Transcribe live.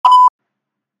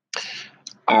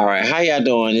All right, how y'all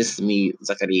doing? This is me,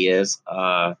 Zacarias.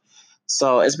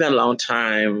 So it's been a long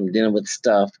time dealing with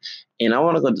stuff, and I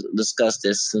want to go discuss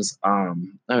this since I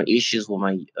have issues with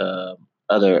my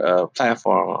other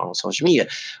platform on social media.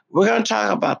 We're gonna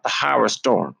talk about the Howard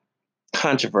Storm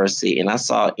controversy, and I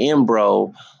saw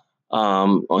Embro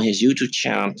on his YouTube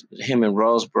channel. Him and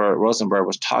Rosenberg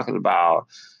was talking about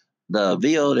the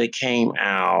video that came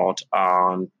out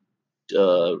on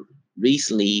uh,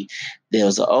 recently. There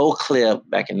was an old clip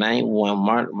back in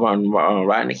 '91 when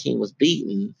Rodney King was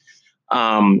beaten.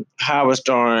 Howard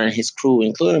Stern and his crew,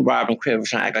 including Robin Cribb,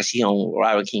 trying to act like she on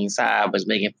Robin King's side, was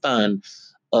making fun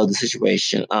of the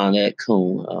situation on that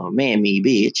coon, man, me,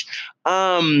 bitch.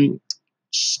 Um,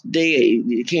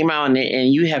 they came out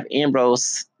and you have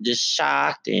Ambrose just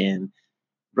shocked and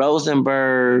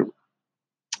Rosenberg.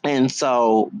 And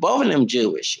so both of them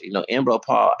Jewish, Embro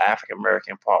part African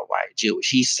American, part white Jewish.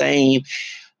 He's same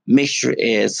mixture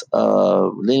as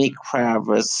Lenny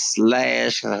Kravitz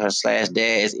slash her slash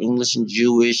dad is English and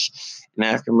Jewish and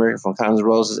African American from Guns N'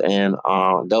 Roses and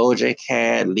Doja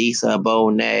Cat, Lisa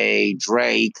Bonet,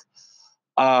 Drake.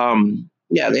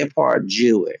 Yeah, they're part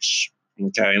Jewish.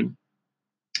 Okay.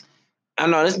 I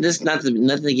know this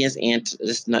nothing against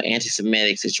this is no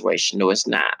anti-Semitic situation. No, it's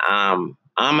not. I'm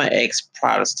an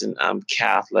ex-Protestant. I'm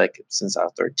Catholic since I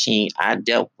was 13. I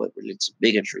dealt with religious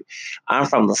bigotry. I'm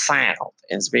from the South,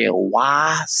 and it's very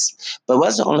wise. But it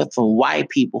wasn't only from white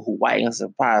people who white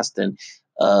and Protestant,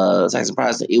 Saxon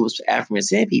Protestant. It was African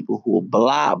American people who were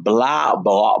blah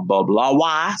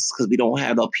wise because we don't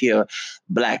have up here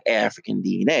Black African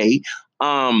DNA.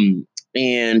 And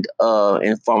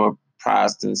former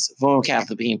Protestants, former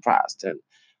Catholic being Protestant,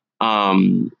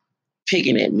 um,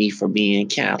 picking at me for being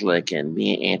Catholic and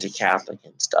being anti-Catholic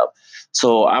and stuff.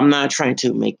 So I'm not trying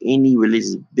to make any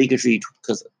religious bigotry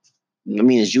because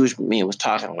a Jewish man was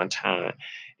talking one time,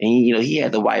 and he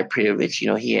had the white privilege.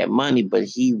 He had money, but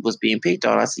he was being picked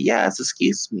on. I said, "Yes,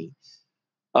 excuse me.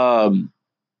 Um,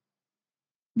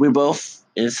 we're both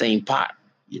in the same pot,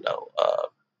 because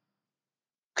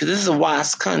this is a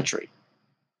wise country."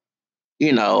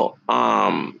 you know,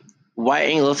 um, white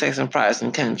Anglo-Saxon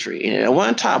Protestant country. And I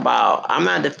want to talk about. I'm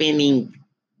not defending.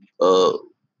 Uh,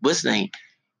 what's his name?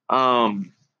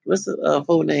 What's the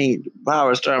full name?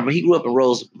 Howard Stern, but he grew up in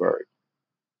Roosevelt,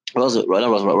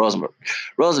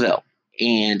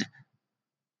 and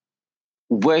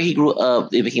where he grew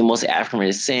up, it became mostly African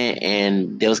American descent,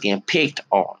 and they was getting picked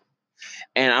on.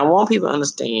 And I want people to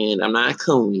understand I'm not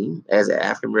Cooney as an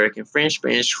African American, French,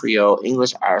 Spanish, Creole,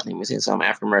 English, Irish, name is so I'm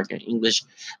African American, English,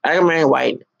 African American,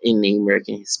 white, Indian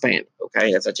American, Hispanic.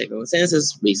 Okay, that's I checked on the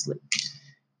census recently.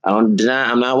 I don't deny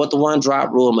I'm not with the one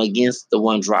drop rule. I'm against the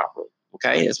one drop rule.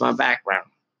 Okay, it's my background.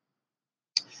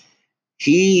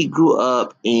 He grew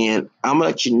up, and I'm gonna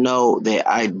let you know that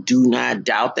I do not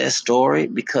doubt that story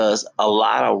because a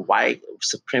lot of white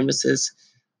supremacists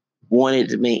wanted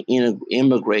to make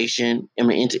integration,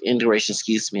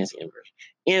 excuse me,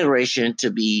 integration to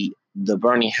be the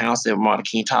burning house that Martin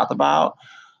King talked about.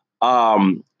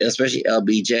 Especially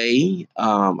LBJ.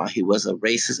 He was a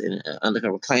racist and an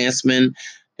undercover Klansman,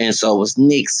 and so was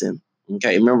Nixon.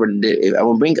 Okay, remember, I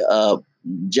will bring up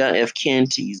John F.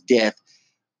 Kennedy's death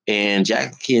and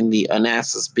Jackie Kennedy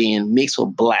analysis being mixed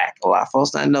with black. A lot of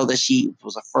folks not know that she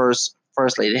was the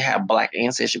first lady to have black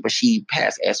ancestry, but she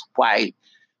passed as white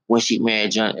when she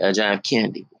married John F.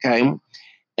 Kennedy. Okay, and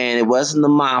it wasn't the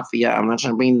mafia. I'm not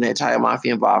trying to bring the entire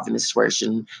mafia involved in this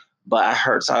situation, but I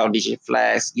heard Solid DJ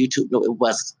Flags, YouTube. No, it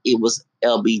was. It was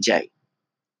LBJ.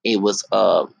 It was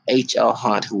H.L.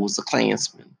 Hunt, who was a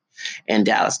Klansman in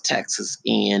Dallas, Texas,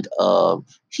 and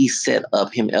he set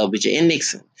up him, LBJ, and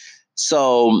Nixon.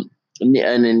 So, and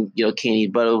then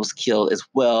Kennedy's brother was killed as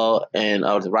well, and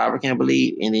Robert Kennedy,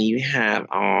 believe. And then you have,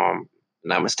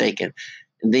 not mistaken,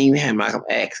 and then you have Malcolm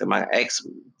X, and Malcolm X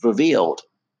revealed.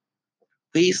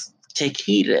 Please take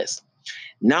heed of this.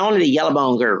 Not only the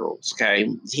Yellowbone girls, okay,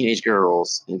 teenage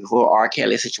girls, and before R.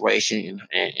 Kelly situation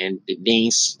and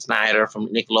Dean Snyder from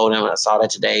Nickelodeon, I saw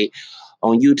that today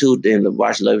on YouTube and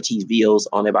watched Love T's videos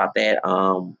on about that.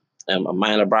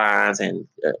 Amanda Bynes and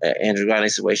Andrew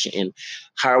Grande situation and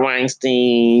Harvey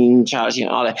Weinstein, Charles,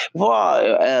 all that.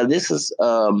 Before this is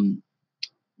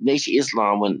Nation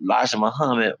Islam when Elijah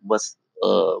Muhammad was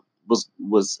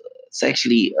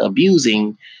sexually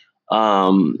abusing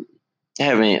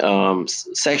having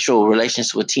sexual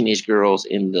relations with teenage girls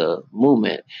in the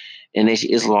movement in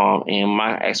Nation Islam, and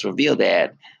my ex revealed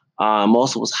that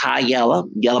most was high yellow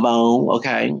bone,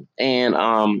 okay, and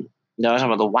I'm talking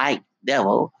about the white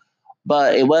devil,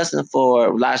 but it wasn't for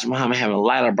Elijah Muhammad having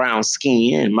lighter brown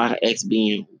skin and my ex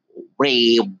being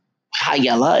red, high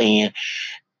yellow, and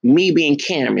Me being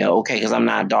caramel, okay, because I'm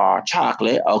not dark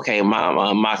chocolate. Okay,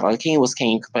 my King was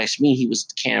King complexion. Me, he was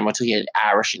caramel too. He had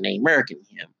Irish and Native American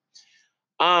in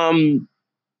him.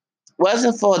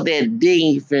 Wasn't for that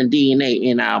different DNA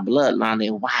in our bloodline,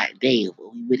 that white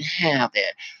devil, we wouldn't have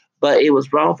that. But it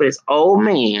was wrong for this old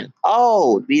man,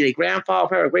 be the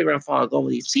grandfather or great grandfather, going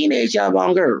with these teenage young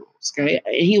girls, okay?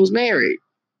 And he was married.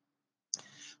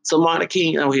 So Martin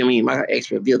King, my ex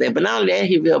revealed that. But not only that,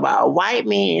 he revealed about a white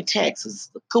man in Texas,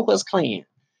 the Ku Klux Klan.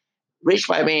 Rich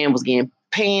white man was getting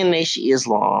pan nation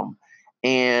Islam.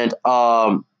 And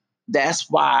that's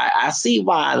why I see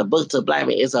why the book to black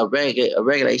man is a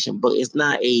regulation book. It's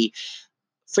not a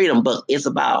freedom book. It's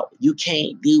about you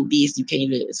can't do this, you can't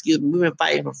do it. Excuse me, we've been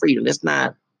fighting for freedom. That's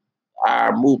not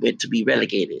our movement to be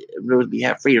relegated. We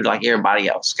have freedom like everybody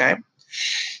else, okay?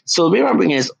 So the reason I'm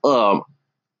bringing this up,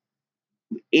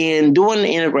 in doing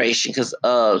the integration, because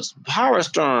Howard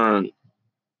Stern,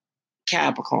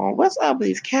 Capricorn, what's up with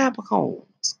these Capricorns?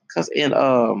 Because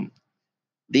in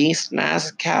these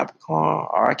nice Capricorn,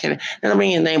 or I can't remember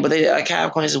his name, but they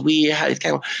Capricorn is weird how these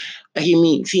Capricorn. He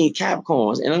meets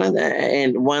Capricorns,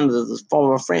 and one of the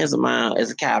former friends of mine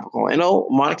is a Capricorn.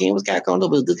 Martin King was Capricorn, but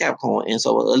was a good Capricorn, and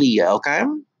so was Aaliyah. Okay,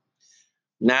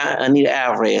 not Anita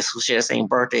Alvarez, who shares the same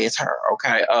birthday as her.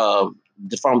 Okay,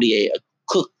 from the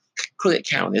Cook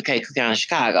County, okay, Cook County,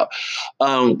 Chicago.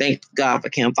 Thank God for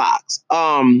Kim Fox.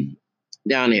 Down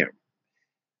there.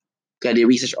 I did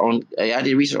research on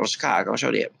Chicago. I'll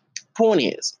show that. Point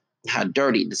is how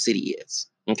dirty the city is.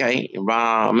 Okay, and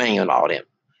Ron Emanuel and all that.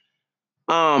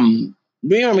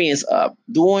 Remember is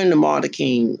during the Martin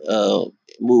King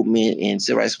movement and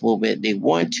civil rights movement, they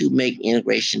want to make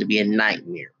integration to be a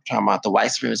nightmare. Talking about the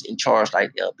white supremacists in charge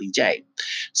like the LBJ.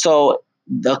 So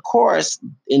of course,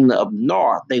 in the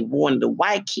north, they wanted the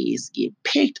white kids to get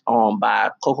picked on by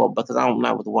Coco because I don't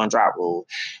know with the one drop rule.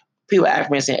 People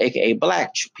African, aka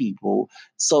black people,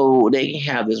 so they can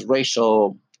have this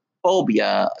racial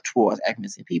phobia towards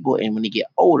African people, and when they get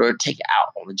older, take it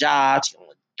out on the jobs, on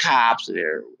the cops,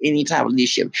 or any type of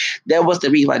leadership. That was the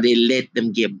reason why they let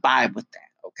them get by with that.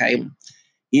 Okay, and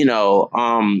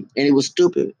it was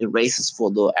stupid and racist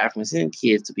for the African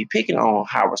kids to be picking on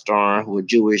Howard Stern, who are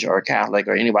Jewish or Catholic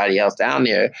or anybody else down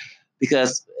there,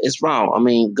 because it's wrong. I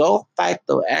mean, go fight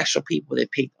the actual people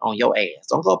that picked on your ass.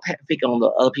 Don't go pick on the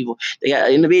other people. They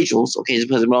got individuals, okay, just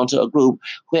because they belong to a group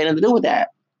who had nothing to do with that.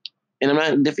 And I'm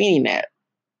not defending that.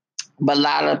 But a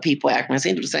lot of people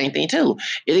African do the same thing too.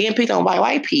 If they get picked on by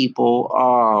white people,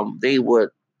 they would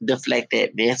deflect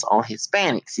that mess on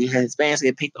Hispanics. You have Hispanics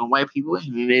get picked on white people,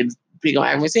 and then pick on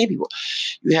African people.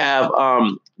 You have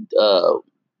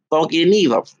Funky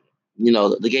Neva,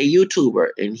 the gay YouTuber,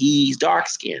 and he's dark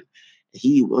skinned.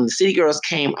 When the City Girls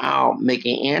came out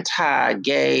making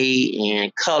anti-gay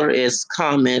and colorist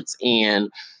comments and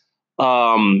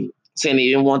saying they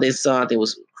didn't want their son, there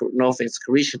was no offense to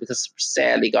Carisha because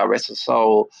sadly, God rest her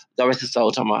soul,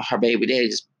 talking about her baby daddy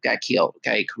just got killed.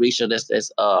 Okay, Carisha, that's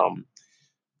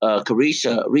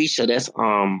Risha, that's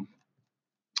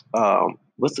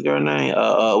what's the girl name?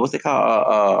 What's it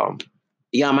called?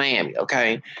 Young Miami,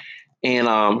 okay? And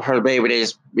her baby they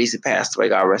just recently passed away,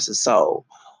 God rest his soul.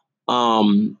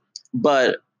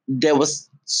 But there was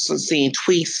seeing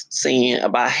tweets saying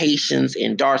about Haitians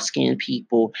and dark skinned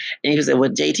people, and he said, "Well,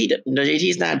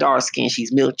 JT's not dark skinned;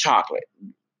 she's milk chocolate."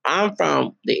 I'm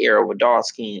from the era where dark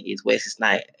skin is Wesley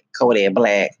Snipes, Kodak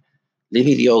Black,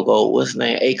 Livy Diogo, what's his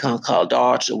name? Akon called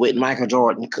Dark with Michael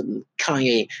Jordan,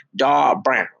 Kanye, dark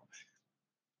brown.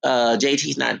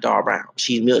 JT's not dark brown.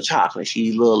 She's milk chocolate.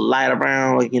 She's a little lighter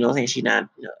brown. Like, what I'm saying? She's not,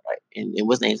 and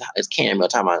what's name is Campbell,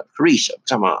 talking about Carisha,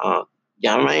 talking about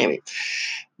Young Miami.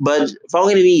 But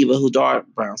Funky Diva, who's dark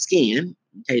brown skin,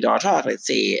 okay, dark chocolate,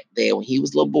 said that when he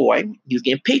was a little boy, he was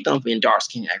getting picked on for being dark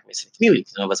skin African community.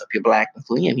 None of us are pure black,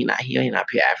 including him. He's not here, he's not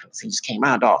pure African. So he just came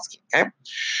out dark skin, okay?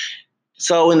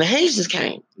 So when the Haitians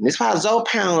came, and this is how Zoe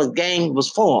Pound's gang was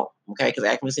formed, okay, because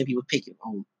African people picking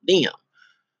on them.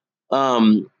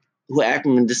 Who are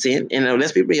African descent, and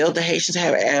let's be real, the Haitians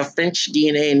have French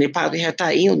DNA, and they probably have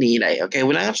Taino DNA. Okay,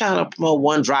 we're not trying to promote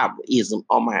one drop-ism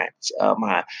on my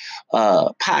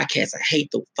podcast. I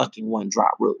hate the fucking one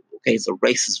drop rule. Okay, it's a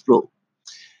racist rule.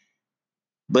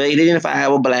 But they identify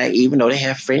as black, even though they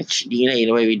have French DNA,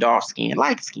 the way we dark skin,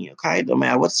 light skin. Okay, no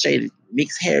matter what shade,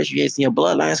 mixed hairs you get in your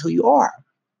bloodlines, who you are.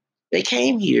 They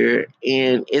came here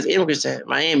and as immigrants at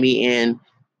Miami, and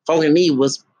Funky Me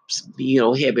was, he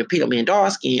had been picked on being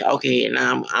dark skin. Okay, and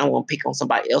I want to pick on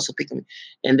somebody else who picked on me.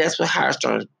 And that's what Howard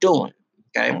Stern is doing.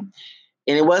 Okay.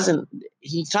 And it wasn't,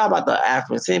 he talked about the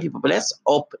African people, but let's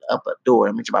open up a door.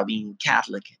 I mentioned about being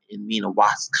Catholic and being a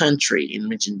Watts country, and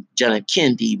mentioned John F.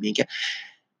 Kennedy being Catholic.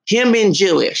 Him being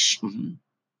Jewish,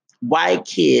 white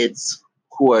kids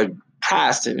who are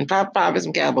Protestant, and probably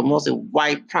some Catholic, but mostly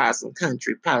white Protestant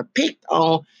country, probably picked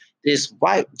on this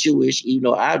white Jewish,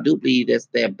 I do believe that's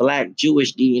that black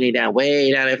Jewish DNA down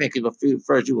way down there. I think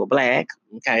first you were black.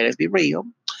 Okay, let's be real.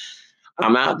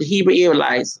 I'm not the Hebrew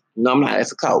Israelites. No, I'm not.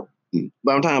 That's a cult.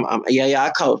 But I'm talking, yeah, I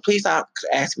cult. Please stop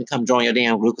asking me to come join your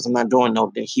damn group because I'm not doing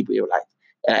no damn Hebrew Israelites.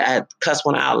 I had cussed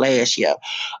one out last year,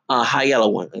 high yellow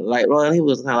one. Like, well, he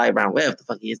was kind of like around whatever the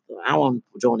fuck he is. I don't want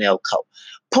to join the old cult.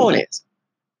 Point is,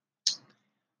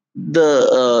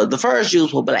 the first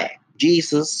Jews were black.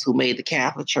 Jesus, who made the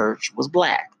Catholic Church, was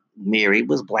black. Mary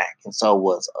was black, and so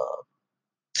was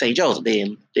St. Joseph.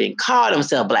 They didn't call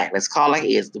themselves black. Let's call it like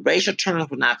it is. The racial terms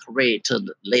were not correct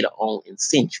until later on in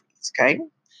centuries, okay?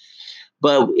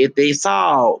 But if they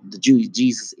saw the Jew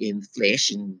Jesus in the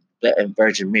flesh and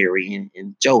Virgin Mary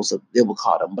and Joseph, they would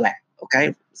call them black,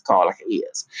 okay? It's called like it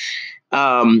is.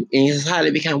 And it's how they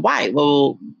become white.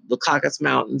 Well, the Caucasus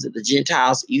Mountains, the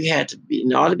Gentiles, you had to be,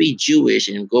 in order to be Jewish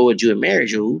and go a Jew and marry a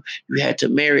Jew, you had to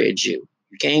marry a Jew.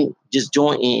 You can't just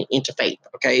join in interfaith,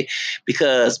 okay?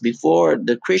 Because before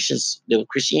the Christians, the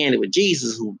Christianity with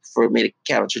Jesus, who first made a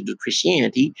Catholic Church to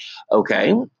Christianity,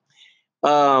 okay,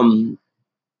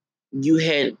 you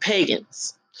had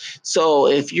pagans. So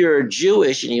if you're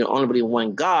Jewish and you only believe in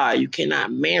one God, you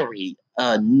cannot marry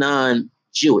a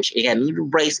non-Jewish. It got nothing to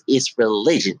race, it's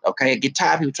religion. Okay, get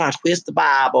tired of people trying to twist the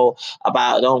Bible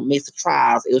about don't mix the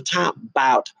trials. It was talking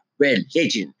about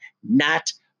religion,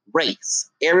 not race.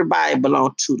 Everybody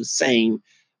belonged to the same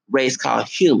race called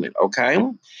human. Okay,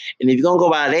 and if you're gonna go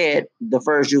by that, the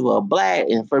first Jews were black,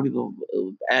 and first people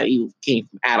came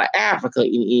from out of Africa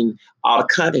in all the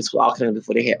continents were all coming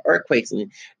before they had earthquakes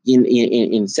and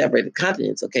in separated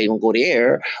continents. Okay, we'll go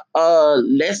there.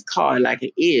 Let's call it like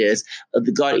it is.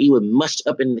 The God he was mushed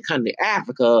up in the country of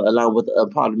Africa along with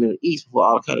part of the Middle East before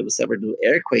all the countries were separated due to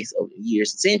earthquakes over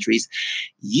years and centuries.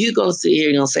 You're gonna sit here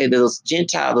and gonna say those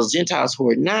Gentiles who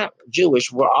are not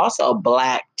Jewish were also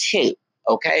black too.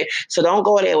 Okay, so don't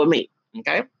go there with me.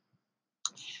 Okay,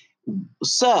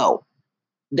 so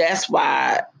that's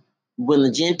why when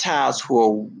the Gentiles who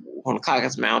are on the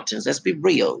Caucasus Mountains, let's be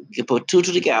real, you put two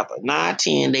together. 9,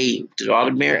 10, they all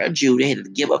marry a Jew. They had to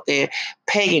give up their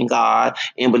pagan God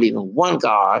and believe in one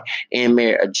God and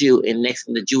marry a Jew. And next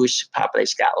thing, the Jewish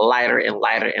population got lighter and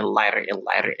lighter and lighter and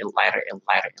lighter and lighter and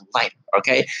lighter and lighter.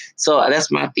 Okay, so that's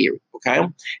my theory. Okay,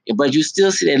 but you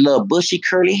still see that little bushy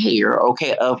curly hair.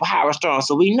 Okay, of Howard Strong.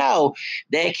 So we know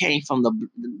that came from the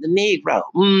Negro,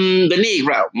 the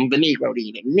Negro,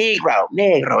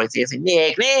 it says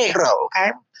Negro.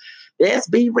 Okay. Let's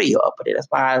be real up there. That's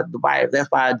why the Bible. That's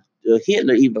why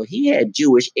Hitler, even though he had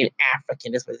Jewish and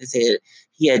African, that's what they said.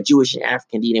 He had Jewish and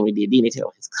African DNA when he did DNA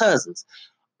tell his cousins.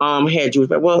 Had Jewish,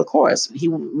 but well, of course,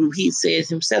 he says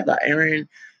himself that Aryan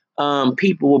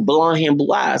people with blonde hair and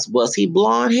blue eyes. Was he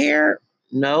blonde hair?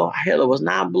 No, Hitler was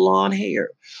not blonde hair.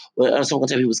 Well, someone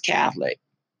tell me he was Catholic.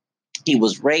 He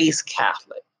was raised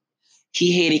Catholic.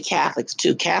 He hated Catholics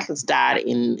too. Catholics died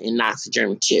in Nazi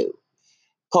Germany too.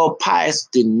 Pope Pius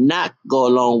did not go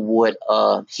along with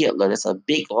Hitler. That's a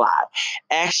big lie.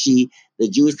 Actually, the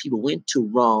Jewish people went to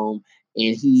Rome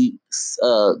and he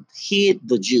hid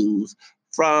the Jews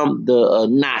from the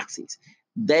Nazis.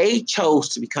 They chose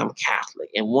to become Catholic,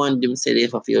 and one of them said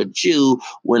if I feel Jew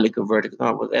when they converted.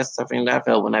 That's something that I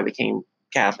felt when I became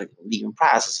Catholic, leaving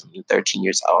Protestant 13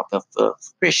 years old. I felt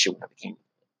Christian when I became.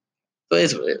 So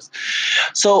it's what it is.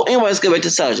 So anyway, let's get back to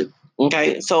the subject.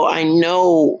 Okay, so I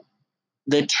know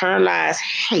the internalized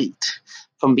hate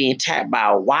from being attacked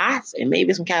by whites, and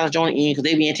maybe some Catholics joining in because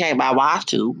they being attacked by whites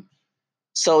too.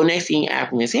 So next thing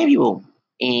African American people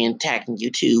and attacking you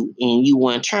too, and you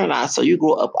want to internalize. So you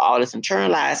grow up all this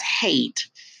internalized hate,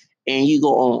 and you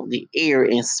go on the air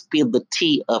and spill the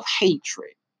tea of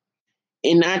hatred,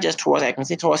 and not just towards Africans,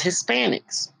 towards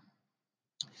Hispanics.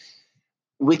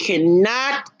 We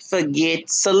cannot forget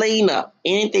Selena.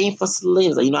 Anything for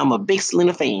Selena. You know, I'm a big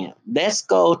Selena fan. Let's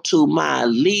go to my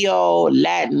Leo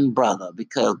Latin brother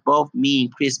because both me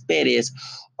and Chris Bettis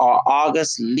are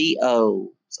August Leos.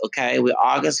 Okay, we're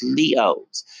August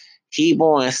Leos. He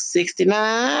born in 69.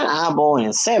 I'm born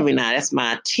in 79. That's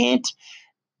my 10th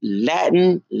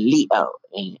Latin Leo.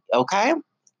 Okay?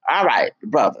 All right,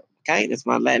 brother. Okay, that's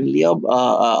my Latin Leo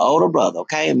older brother.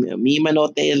 Okay, me and my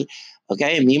norte.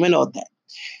 Okay, me and my norte.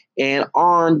 And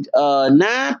on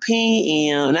 9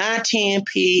 p.m., 9:10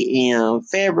 p.m.,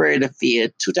 February the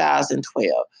 5th,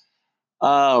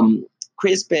 2012,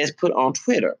 Chris Betts put on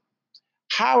Twitter,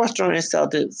 Howard Stern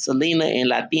insulted Selena and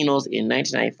Latinos in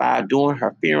 1995 during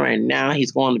her funeral, and now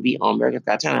he's going to be on America's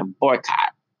Got Talent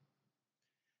boycott.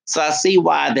 So I see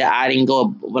why that I didn't go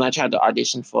when I tried to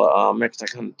audition for America's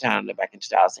Got Talent back in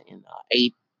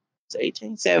 2008,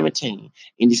 18, 17.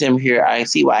 In December here, I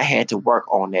see why I had to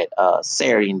work on that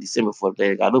Saturday in December for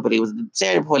Lady Guadalupe Day. It was the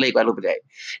Saturday before Lady Guadalupe Day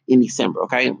in December,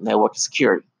 okay? And I worked in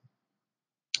security.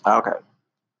 Okay.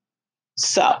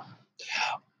 So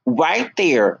right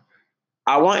there,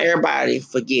 I want everybody to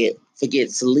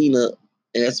forget Selena,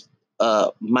 and that's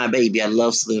my baby. I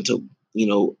love Selena too,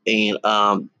 and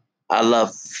I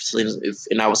love Selena,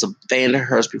 and I was a fan of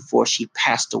hers before she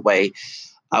passed away.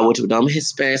 I went to a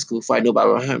Hispanic school before I knew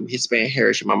about her Hispanic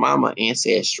heritage. My mama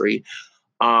ancestry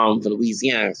from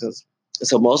Louisiana.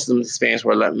 So most of them Hispanics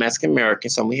were like Mexican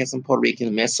Americans. So we had some Puerto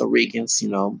Ricans, Meso Ricans,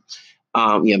 Meso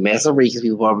Ricans,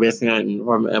 people who are Mexican,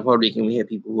 Puerto Rican. We had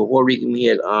people who were Puerto Rican. We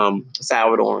had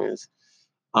Salvadorans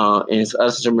and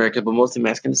other Central Americans, but mostly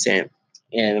Mexican descent.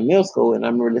 And in middle school, and I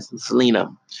remember listening to Selena.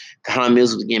 How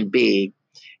music was getting big.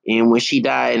 And when she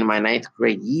died in my ninth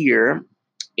grade year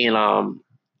in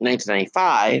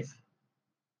 1995,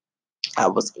 I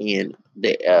was in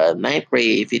the ninth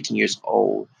grade, 15 years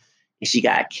old, and she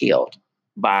got killed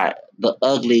by the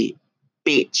ugly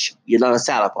bitch, Yolanda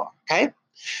Salazar. Okay.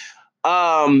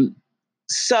 Um.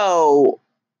 So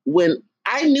when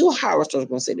I knew Howard Stern was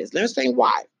going to say this, let me explain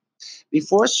why.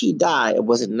 Before she died, it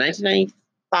was in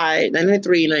 1995,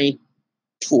 1993,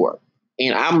 1994.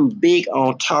 And I'm big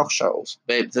on talk shows.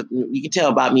 But you can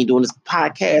tell about me doing this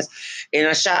podcast. And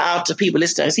I shout out to people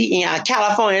listening. See, in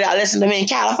California, I listen to me in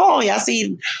California. I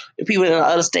see the people in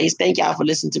other states. Thank y'all for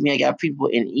listening to me. I got people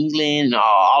in England,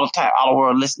 all the time, all the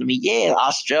world listening to me. Yeah,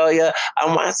 Australia.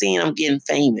 I'm seeing I'm getting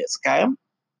famous, okay?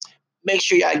 Make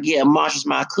sure y'all get Marshall's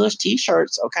My Kush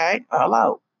t-shirts, okay?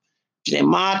 Hello. That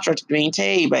mantra green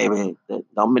tea, baby.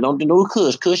 Don't do no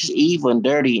kush. Kush is evil and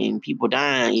dirty, and people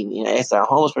dying. That's a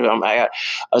homeless person. I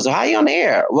was like, how you on the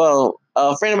air? Well,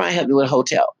 a friend of mine helped me with a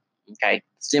hotel. Okay,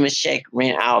 stimulus check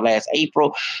ran out last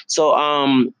April, so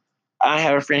I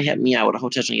have a friend help me out with a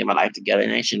hotel trying to get my life together,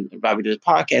 and actually probably do this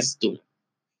podcast doing it.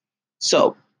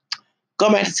 So,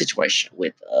 go back to the situation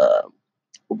with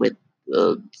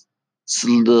the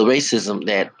racism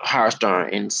that Howard Stern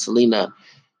and Selena.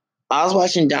 I was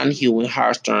watching Donahue when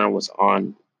Howard Stern was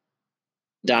on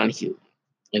Donahue.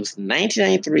 It was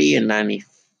 1993 and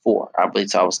 94. I believe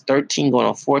so. I was 13 going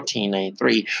on 14,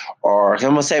 93, or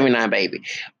I'm a 79 baby,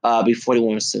 before they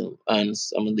went soon. And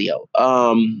I'm a Leo.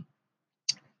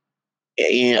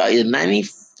 In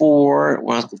 94,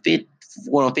 when I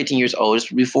was 15 years old,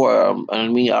 it's before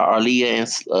Arlia and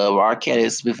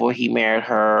Arquette, before he married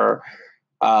her.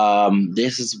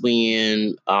 This is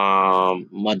when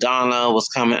Madonna was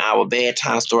coming out with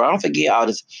Bedtime Story. I don't forget all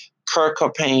this. Kurt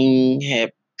Cobain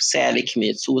had sadly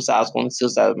committed suicide. I was going to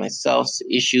suicide myself,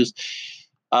 issues.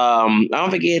 I don't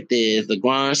forget the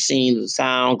grunge scene, the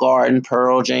Soundgarden,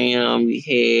 Pearl Jam. We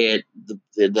had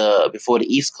the before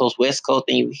the East Coast West Coast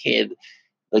thing. We had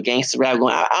the gangster rap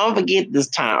going. I don't forget this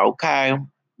time, okay?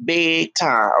 Big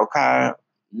time, okay?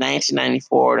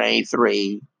 1994,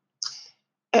 93.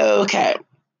 Okay.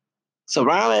 So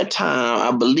around that time,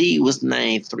 I believe it was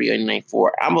 93 or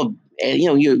 94.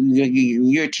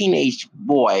 You're a teenage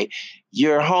boy.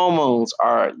 Your hormones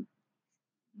are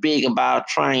big about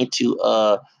trying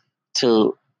to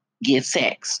get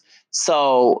sex.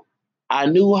 So I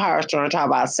knew how I was trying to talk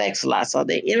about sex a lot. So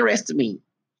they interested me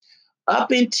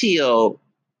up until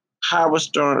Phil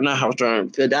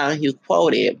Donahue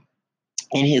quoted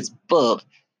in his book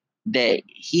that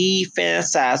he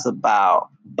fantasized about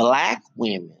black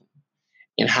women.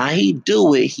 And how he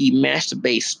do it, he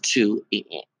masturbates to an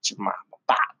inch mama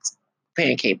box,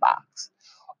 pancake box,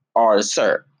 or the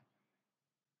syrup.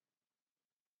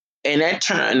 And that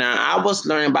time, now I was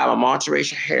learning about my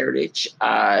multiracial heritage.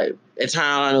 At the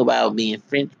time, I knew about being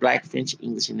French, Black, French,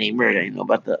 English, and named murder. I didn't know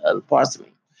about the other parts of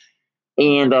me.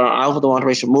 And I was with the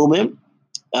multiracial movement.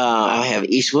 I have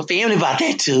an issue with family about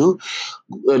that too.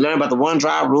 Learn about the one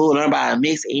drop rule, learn about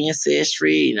mixed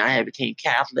ancestry, and I had became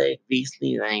Catholic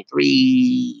recently,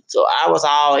 93. So I was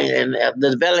all in the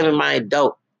development of my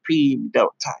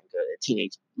pre-adult time,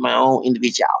 teenage, my own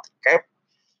individuality, okay?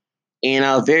 And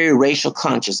I was very racial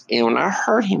conscious. And when I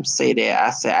heard him say that,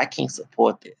 I said, I can't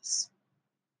support this.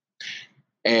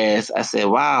 As I said,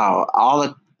 wow, I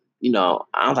was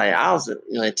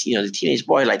the teenage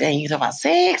boy, like, dang, you talk about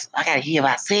sex? I gotta hear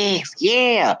about sex,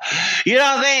 yeah. You know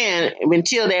what I'm saying?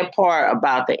 Until that part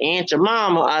about the Aunt Your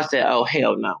Mama, I said, oh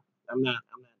hell no, I'm not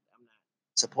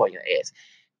supporting your ass.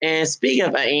 And speaking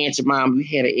of Aunt Your Mama, we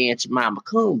had an Aunt Your Mama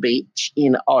coon bitch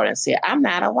in the audience said, I'm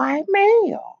not a white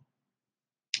male.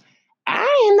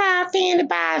 I am not offended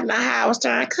by my Howard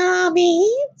Stern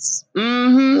comments.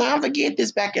 I forget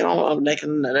this back in the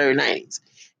early 90s.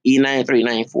 E93,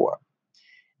 94.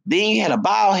 Then you had a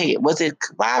bald head. Was it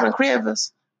Robin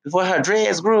Crivers before her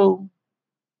dreads grew?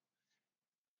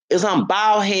 It's some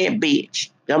bald head bitch.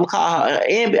 I'm gonna call her.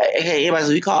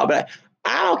 Everybody, we call her black.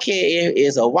 I don't care if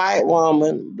it's a white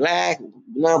woman, black.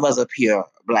 None of us are pure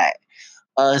black.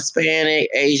 Hispanic,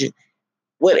 Asian,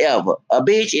 whatever. A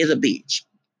bitch is a bitch.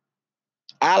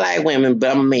 I like women,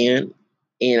 but I'm a man,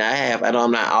 and I know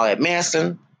I'm not all that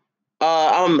masculine.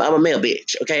 I'm a male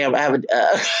bitch. Okay,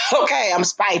 okay, I'm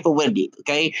spiteful with it.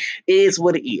 Okay, it is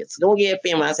what it is. Don't get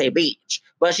offended when I say bitch.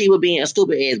 But she was being a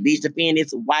stupid ass bitch defending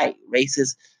this white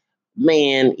racist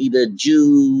man, either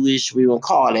Jewish, we won't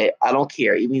call it. I don't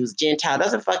care. Even if he was Gentile,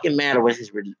 doesn't fucking matter what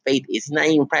his faith is. He's not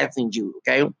even practicing Jew.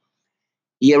 Okay,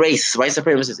 he a racist, white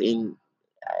supremacist, and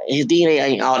his DNA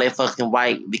ain't all that fucking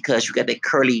white because you got that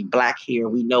curly black hair.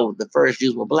 We know the first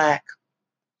Jews were black.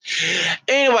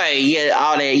 Anyway, yeah,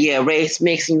 all that, yeah, race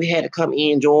mixing. We had to come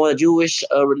in, join a Jewish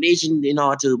religion in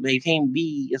order to make him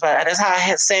be. That's how I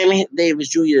had Sammy Davis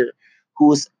Jr., who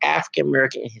was African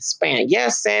American and Hispanic.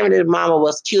 Yes, Sammy's mama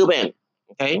was Cuban.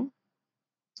 Okay,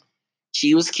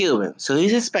 she was Cuban, so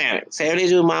he's Hispanic. Sammy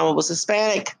Davis' mama was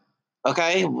Hispanic.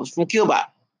 Okay, was from Cuba.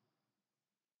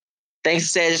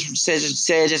 Thanks to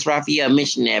Cedric Raphael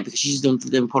mentioned that because she's from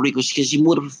Puerto Rico because she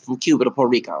moved from Cuba to Puerto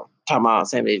Rico. Talking about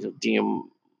Sammy Davis Jr.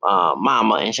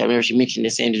 Mama, and I remember she mentioned that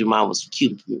Sandy Jr. mama was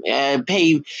Cuban.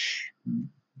 Pay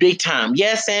big time.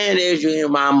 Yes, Sandy Jr.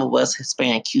 mama was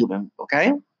Hispanic Cuban.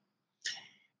 Okay,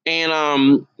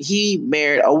 and he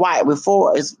married a white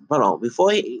before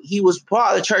he was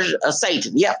part of the Church of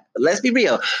Satan. Yep, let's be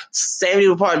real. Sandy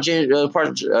was part of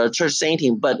Church of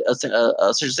Satan, but Church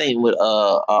of Satan with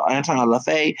Anton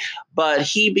LaFay, but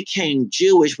he became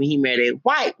Jewish when he married a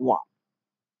white woman.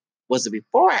 Was it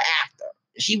before or after?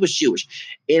 She was Jewish.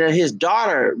 And his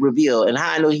daughter revealed, and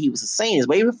how I know he was a Satanist,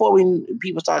 way before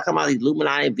people started coming out these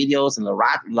Illuminati videos and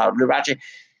Larache,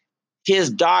 his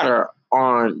daughter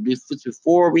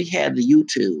before we had the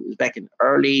YouTube, it was back in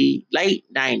late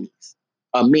 90s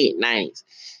or mid 90s.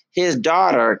 His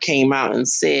daughter came out and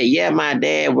said, "Yeah, my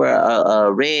dad wore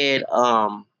a red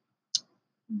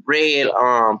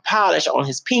polish on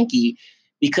his pinky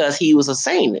because he was a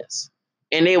Satanist."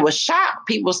 And they were shocked.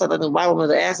 People started the white woman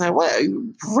was asking, "What? Real?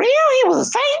 He was a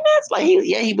Satanist? Like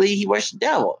he believed he worshiped the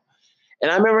devil." And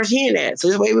I remember hearing that. So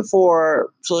this way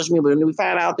before social media, but we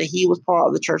found out that he was part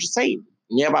of the Church of Satan.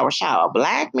 And everybody was shocked. A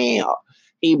black man,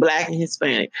 he black and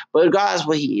Hispanic. But regardless of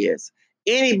what he is,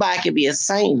 anybody can be a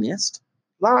Satanist.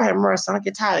 Lord have mercy, I don't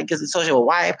get tired because it's social with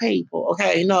white people.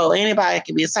 Okay, anybody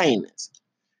can be a Satanist.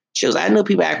 I knew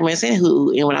people African American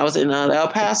who, and when I was in El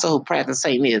Paso, who practiced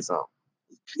Satanism.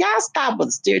 Y'all stop with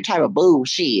the stereotype of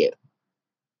bullshit.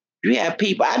 You have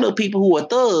people, I know people who were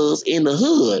thugs in the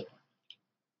hood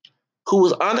who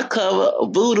was undercover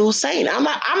voodoo saint. I'm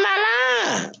not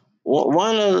lying.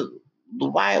 One of the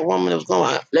white woman that was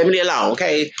going, let me alone,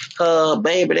 okay? Her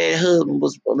baby, that husband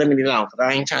was, let me alone, because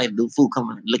I ain't trying to do food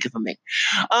coming looking for me.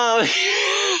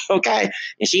 Okay?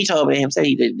 And she told me himself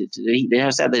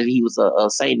that he was a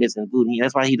Satanist and voodoo.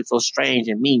 That's why he looked so strange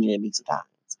and mean at me sometimes.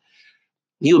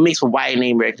 He would mix with white and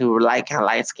Americans who were kind of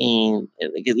light skinned,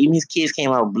 because even his kids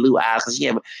came out with blue eyes, because she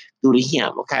had due to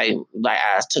him, okay? Black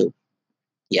eyes too.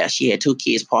 Yeah, she had 2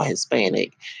 kids, part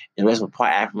Hispanic, and the rest was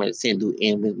part African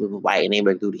American, with white and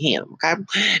American due to him. Okay.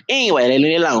 Anyway, they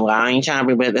leave it alone. I ain't trying to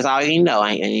bring, but that's all you know.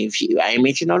 I ain't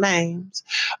mention no names.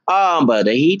 But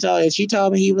she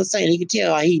told me he was saying he could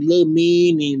tell he looked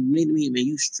mean and mean to me, man.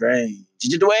 You strange.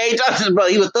 The way he talked to his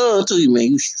brother, he was thug to you,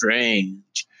 man. You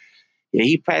strange. Yeah,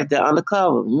 he practiced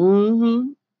undercover.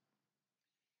 Mm-hmm.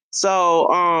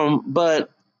 So, but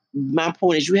my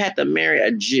point is, you have to marry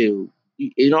a Jew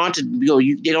in order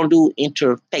to they don't do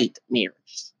interfaith marriage.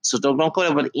 So don't go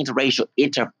over the interracial.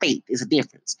 Interfaith is a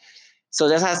difference. So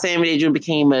that's how Samuel Jr.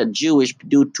 became a Jewish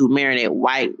due to marrying a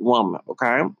white woman.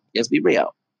 Okay, let's be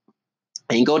real.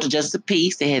 And you go to Justice of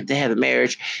Peace, they had to have a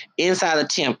marriage inside the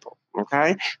temple.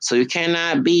 Okay, so you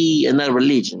cannot be another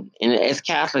religion. And as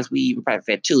Catholics, we even practice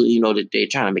that too. That they're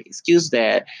trying to make excuse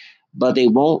that, but they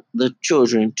want the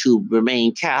children to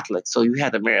remain Catholic. So you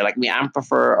have to marry like me. I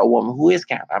prefer a woman who is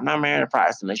Catholic. I'm not marrying a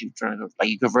Protestant unless you turn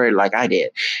you convert like I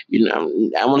did.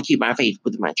 I want to keep my faith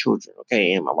with my children,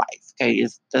 okay, and my wife. Okay,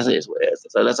 that's what it is.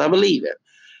 So that's what I believe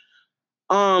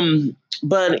in.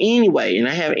 But anyway, and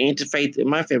I have interfaith in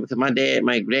my family because my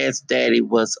dad's daddy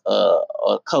was a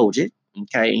Kojic,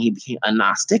 okay, and he became a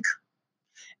Gnostic,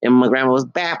 and my grandma was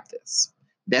Baptist.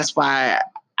 That's why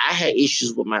I had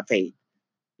issues with my faith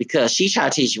because she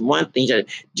tried to teach you one thing. Do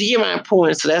you get my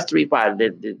point? So that's three part.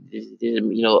 Don't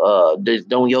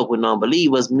yoke with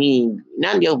non-believers mean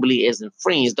not yoke believers as in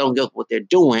friends. Don't yoke what they're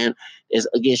doing is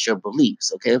against your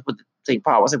beliefs. Okay, that's what the thing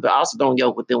Paul was saying. But also don't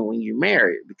yoke with them when you're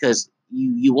married because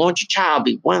you want your child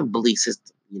to be one belief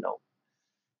system.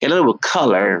 Get a little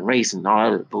color and race and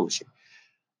all that bullshit.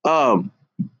 Um,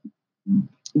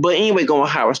 but anyway, going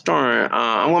Howard Stern,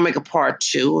 I want to make a part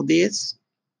 2 of this.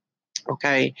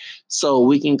 Okay, so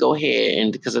we can go ahead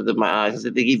and because of because they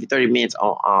give you 30 minutes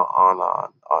on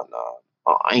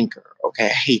Anchor. Okay, I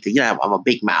hate that. I'm a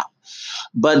big mouth,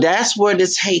 but that's where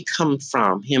this hate comes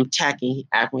from. Him attacking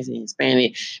Africans and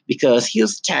Hispanic because he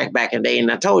was attacked back in the day,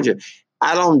 and I told you,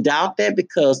 I don't doubt that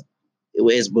because it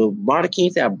was with Martin King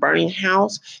said a burning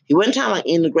house. He wasn't talking about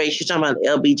integration. He was talking about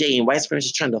LBJ and white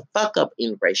supremacists trying to fuck up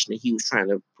integration that he was trying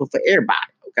to put for everybody.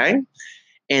 Okay.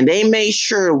 And they made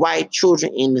sure white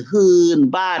children in the hood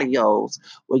and barrios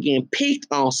were getting picked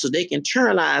on so they can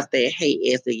internalize their hate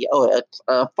as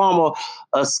a former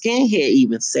skinhead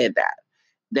even said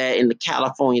that in the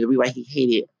California, the reason why he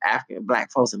hated African black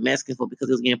folks and Mexicans was because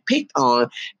it was getting picked on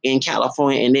in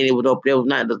California, and then it was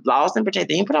not the laws and protect.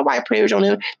 They didn't put a white privilege on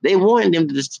them. They wanted them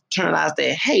to just internalize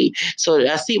their hate. So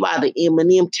I see why the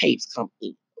Eminem tapes come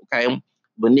in. Okay.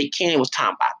 But Nick Cannon was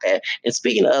talking about that. And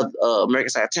speaking of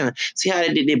America's Got Talent, see how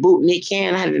they boot Nick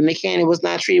Cannon? How Nick Cannon was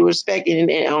not treated with respect on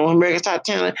America's Got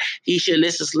Talent? He should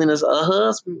listen to Selena's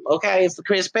husband. Okay, it's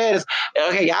Chris Pettis.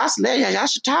 Okay, y'all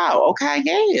should talk. Okay,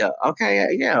 yeah.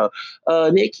 Okay, yeah.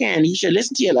 Nick Cannon, you should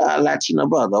listen to your Latino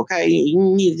brother. Okay, you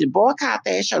need to boycott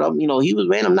that. Shut up. He was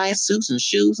wearing them nice suits and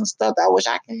shoes and stuff that I wish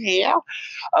I could have.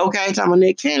 Okay, talking about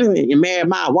Nick Cannon, you married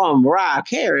my woman Mariah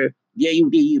Carey. Yeah, you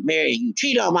did. You married. You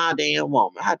cheated on my damn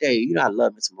woman. How dare you? You not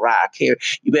loving some Mariah Carey.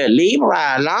 You better leave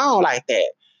Mariah alone like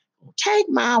that. Take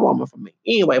my woman from me.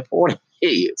 Anyway, point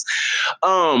is,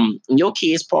 your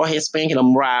kids Paul had spanking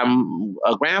them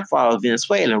a grandfather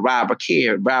Venezuelan,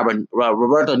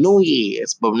 Roberto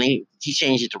Nunez, but when he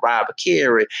changed it to Robert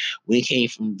Carey when he came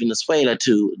from Venezuela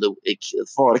to the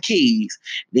Florida Keys.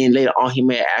 Then later on, he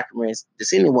met African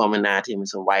descendant woman, now to him,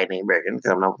 some white named American,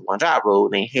 coming up with one job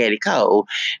road named Hattie Cole,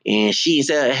 and she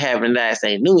instead of having last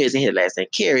name Nunez and his last name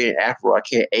Carey, and Afro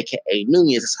Carey, aka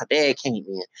Nunez, her dad came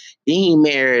in. Then he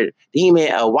married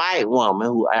a white woman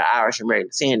who Irish American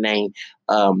descent named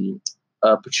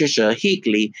Patricia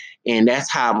Hickley, and that's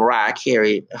how Mariah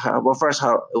Carey. It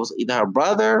was either her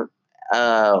brother,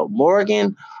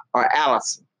 Morgan, or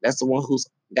Allison. That's the one who's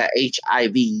got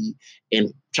HIV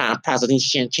and trying to possibly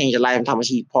change her life. And talking about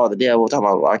she's part of the devil. Talking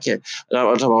about Mariah Carey.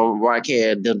 Talking about Mariah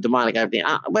Carey, the demonic everything.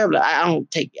 I don't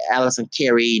take Allison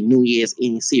Carey Nunez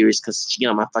any serious because she get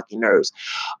on my fucking nerves.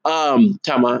 Talking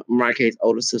about Mariah Carey's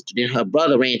older sister. Then her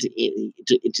brother ran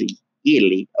into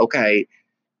Italy. Okay,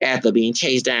 after being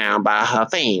chased down by her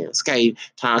fans. Okay,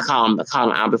 trying to call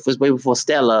him out before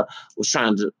Stella was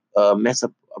trying to mess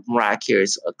up Mariah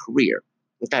Carey's career.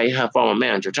 Okay, her former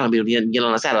manager trying to be able to get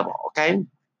on the saddle. Okay,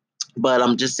 but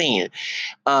I'm just saying,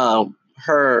 so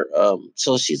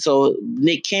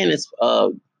Nick Cannon's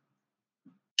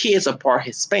kids are part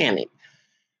Hispanic.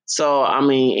 So, I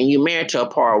mean, and you're married to a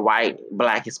part white,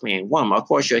 black, Hispanic woman. Of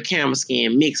course, you're a camera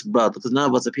skin mixed brother because none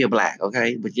of us appear black,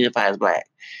 okay? But you identify as black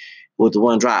with the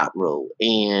one drop rule.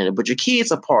 But your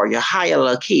kids are part, your higher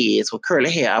level kids with curly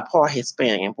hair are part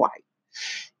Hispanic and white.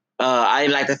 I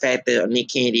didn't like the fact that Nick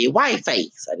Cannon did white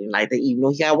face. I didn't like that, even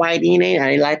though he got white DNA. I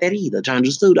didn't like that either. Trying to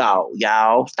do Snoop Dogg.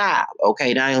 Y'all stop.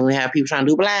 Okay, now you only have people trying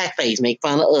to do black face, make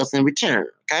fun of us in return.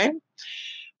 Okay?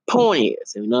 Point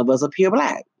is, none of us appear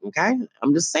black. Okay?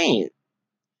 I'm just saying.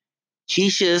 She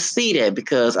should see that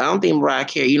because I don't think Mariah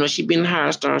Carey, she been in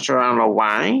Howard Stern show. I don't know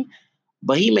why,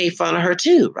 but he made fun of her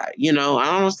too, right? I don't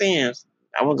understand.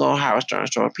 I won't go on Howard Stern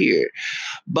show, period.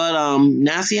 But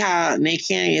now see how Nick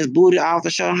Cannon is booted off the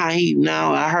show. How he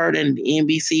now I heard in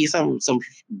NBC some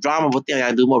drama with them. I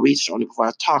gotta do more research on it before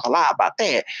I talk a lot about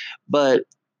that. But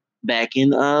back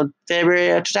in February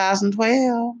of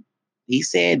 2012, he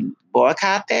said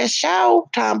boycott that show.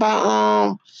 Talking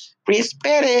about Chris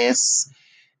Pettis.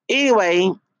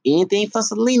 Anyway, anything for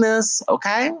Selena's,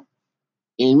 okay?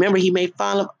 And remember, he made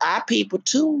fun of our people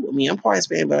too. I mean, I'm part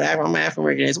Hispanic, but I'm African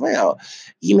American as well.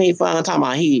 He made fun of talking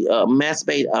about he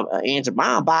masturbated an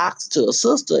antibiotic box to a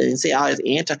sister and said all his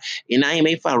and now he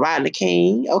made fun of Rodney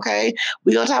King. Okay,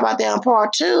 we're gonna talk about that in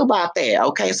part 2 about that.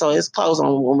 Okay, so it's close.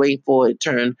 I'm waiting for it to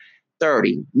turn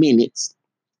 30 minutes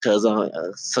because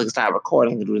so I can start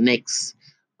recording and do the next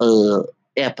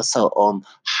episode on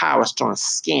Howard Stern's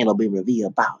scandal being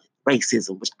revealed about it.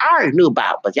 Racism, which I already knew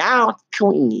about, but y'all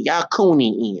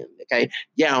cooning in, okay?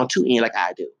 Y'all too in like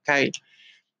I do, okay?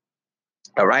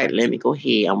 All right, let me go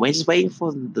ahead. I'm just waiting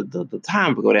for the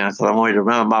time to go down because I wanted to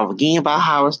run about again about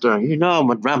Howard Stern. You know I'm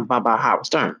gonna run about Howard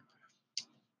Stern.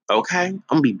 Okay? I'm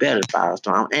gonna be better than Howard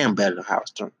Stern. I am better than Howard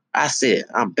Stern. I said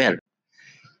I'm better.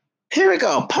 Here we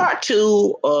go. Part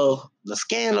two of the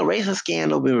scandal, racist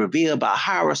scandal being revealed by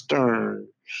Howard Stern.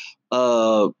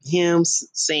 Him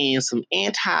saying some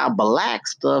anti-black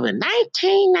stuff in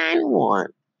 1991.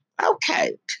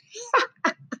 Okay.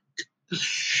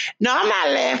 No, I'm not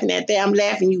laughing at that. I'm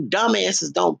laughing you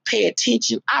dumbasses don't pay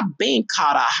attention. I've been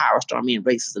caught out Howard Stern being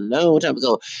racist a long time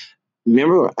ago.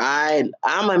 Remember, I'm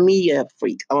a media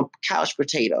freak. I'm a couch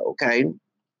potato, okay?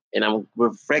 And I'm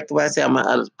reflecting what I said on my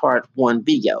other part one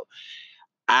video.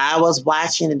 I was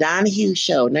watching the Donahue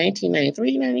show,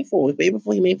 1993, 94, way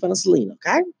before he made fun of Selena,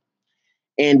 okay?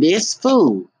 And this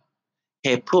fool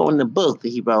had put on the book that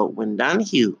he wrote when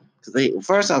Donahue.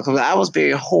 First off, because I was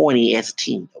very horny as a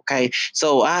teen, okay?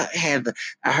 So I heard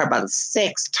about the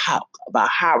sex talk about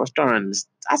Howard Stern.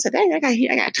 I said, dang, I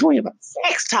got 20 about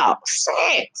sex talk.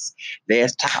 Sex.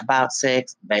 Let's talk about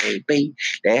sex, baby.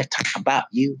 Let's talk about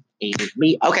you and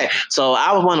me. Okay, so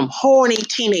I was one of them horny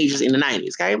teenagers in the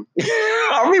 90s, okay?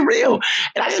 I'll be real.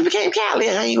 And I just became Catholic.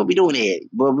 I ain't gonna be doing that.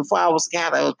 But before I was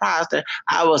Catholic, I was Protestant,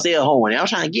 I was still horny. I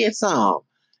was trying to get some.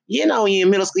 You know,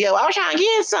 in middle school, I was trying to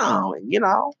get some, you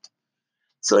know.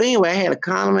 So anyway, I had a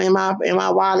condom in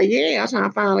my wallet. Yeah, I was trying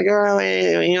to find a girl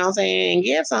and you know what I'm saying,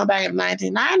 get some back in the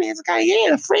 1990s. Okay,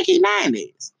 yeah, the freaky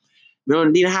 90s.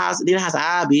 Remember Dina House,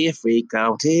 I'll be a freak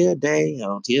until day,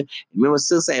 until. Remember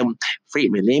Sis saying,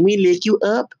 freak me, let me lick you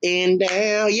up and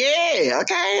down. Yeah,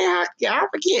 okay, I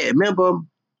forget. Remember,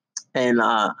 and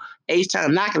H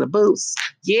time knocking the boots.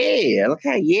 Yeah,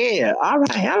 okay, yeah. All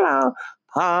right, hello.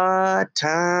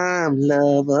 Part-time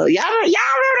lover. Y'all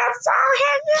remember that song?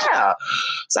 Heck yeah.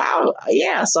 So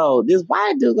yeah, so this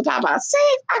white dude can talk about sex.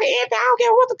 I don't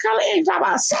care what the color is, talk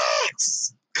about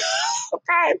sex.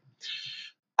 Okay.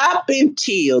 Up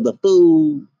until the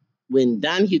fool when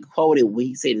Donahue quoted when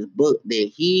he said in his book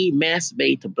that he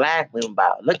masturbated to black women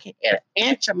by looking at an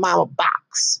Aunt Your Mama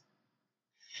box.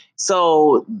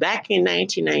 So back in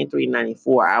 1993,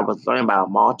 94, I was learning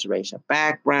about multiracial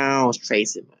backgrounds,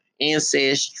 tracing my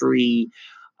ancestry.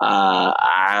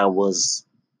 I was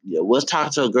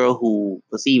talking to a girl who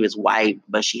perceived as white,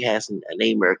 but she has a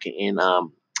Native American and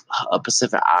a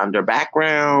Pacific Islander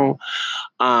background.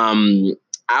 I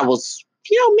was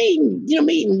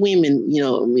meeting women,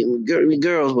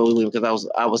 girls, but women because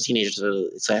I was teenagers,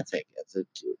 so I think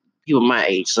people my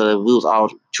age, so we was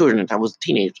all children. I was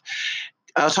teenagers.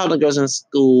 I was talking to girls in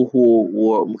school who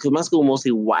were, because my school was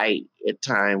mostly white at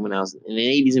the time when I was in the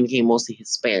 80s and became mostly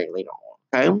Hispanic later on.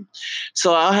 Okay.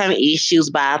 So I was having issues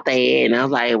about that. And I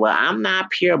was like, well, I'm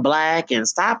not pure black and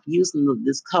stop using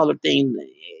this color thing.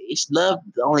 It's love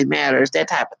only matters, that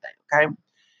type of thing. Okay.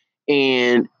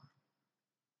 And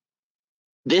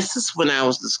this is when I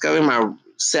was discovering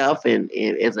myself and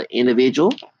as an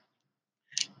individual.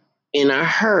 And I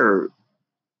heard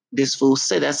this fool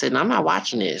said, I said, no, I'm not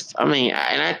watching this. I mean,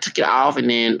 and I took it off, and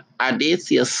then I did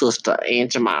see a sister,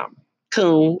 Aunt your mom,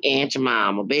 coon, Aunt your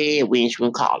mom, a bad wench, we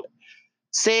call it.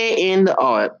 Said in the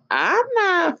art, I'm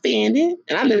not offended,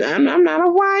 and I'm not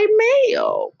a white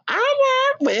male. I'm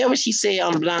not, whatever she said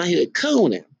on the blonde head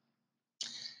cooning.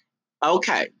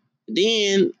 Okay.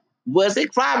 Then, was it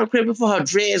Robin Cripple for her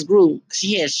dress grew?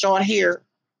 She had short hair.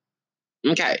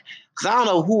 Okay. Because I don't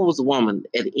know who was the woman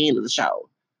at the end of the show.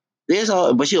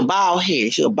 But she a bald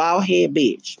head. She a bald head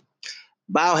bitch.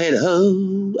 Bald head.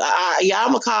 Oh, yeah,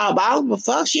 I'ma call her bald, but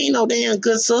fuck, she ain't no damn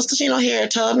good sister. She ain't no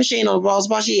Harriet Tubman. She ain't no Rose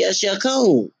Bar. She a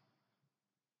coon.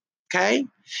 Okay?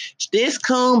 This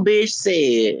coon bitch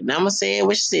said, and I'ma say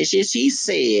what she said. She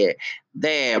said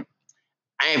that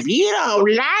if you don't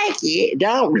like it,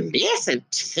 don't listen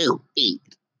to it.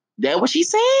 That what she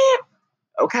said?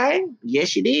 Okay? Yes,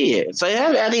 she did. So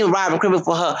I think Robin Criminal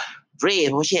for her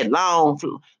dreads when she had long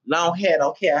hair,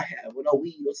 don't care with no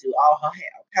weave, all her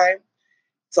hair, okay?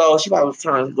 So she probably was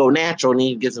trying to go natural and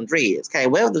then get some dreads, okay?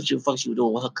 Whatever the fuck she was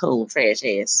doing with her coon, trash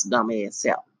ass, dumb ass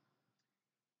self.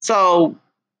 So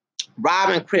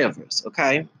Robin Quivers,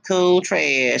 okay? Coon,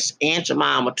 trash, Aunt your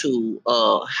mama to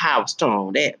House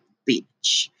Stone, that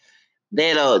bitch.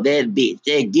 That bitch,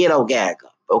 that ghetto gagger.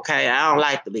 Okay, I don't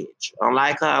like the bitch. I don't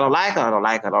like her. I don't like her. I don't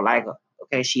like her. I don't like her.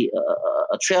 Okay, she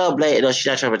a trailblazer. No, she's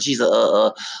not trailblazer. She's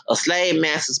a slave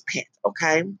master's pet.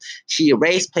 Okay, she a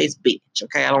race place bitch.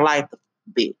 Okay, I don't like the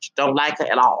bitch. Don't like her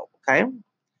at all. Okay,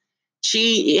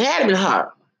 it had been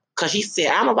her because she said,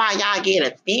 I don't know why y'all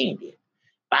get offended.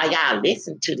 Why y'all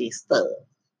listen to this stuff.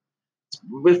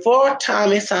 Before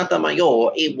Tommy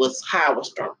Sotomayor, it was Howard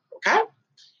Stern. Okay.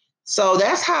 So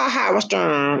that's how Howard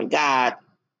Stern got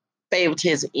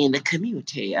favoritism in the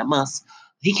community.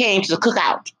 He came to the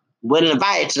cookout, wasn't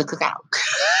invited to the cookout.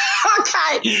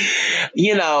 Okay.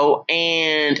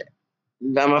 And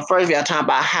my first video, I talking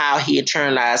about how he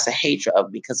internalized the hatred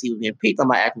of because he was being picked on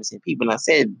by African people. And I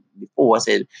said before,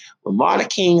 when Rodney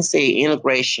King said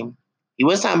integration, he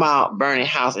was talking about burning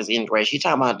house as integration. He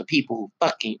talking about the people who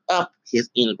fucking up his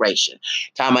integration.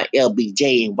 Talking about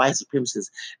LBJ and white supremacists.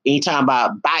 And he talking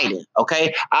about Biden,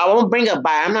 okay? I won't bring up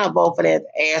Biden. I'm not voting for that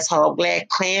asshole black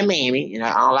Klan mammy.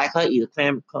 I don't like her either.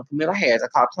 Camilla Harris, I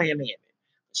call Klan mammy.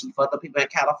 She fucked up people in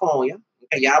California.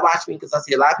 Okay, y'all watch me because I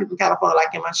see a lot of people in California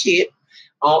liking my shit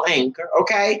on Anchor,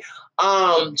 okay?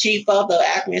 Chief of the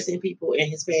African people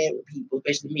and Hispanic people,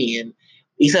 especially men,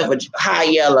 except for high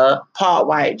yellow, part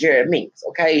white Jared Minks,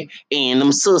 okay? And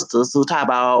them sisters who talk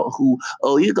about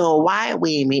you go white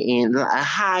women and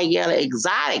high yellow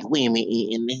exotic women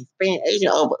and the Hispanic Asian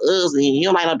over us and you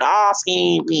don't like no dark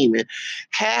skinned women.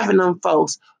 Having them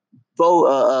folks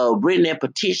written that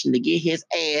petition to get his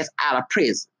ass out of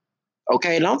prison.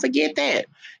 Okay, don't forget that.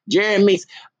 Jared Meeks,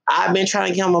 I've been trying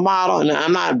to get him a model, and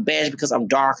I'm not bashed because I'm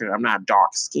darker. I'm not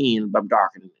dark skinned, but I'm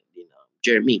darker than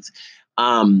Jared Meeks.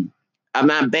 I'm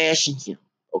not bashing him,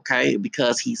 okay,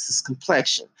 because he's his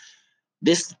complexion.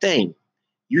 This is the thing.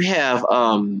 You have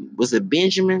was it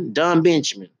Benjamin? Don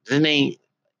Benjamin. The name,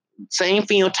 same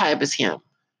phenotype as him.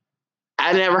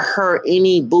 I never heard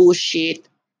any bullshit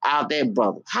out there,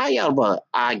 brother. How y'all, brother?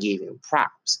 I give him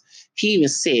props. He even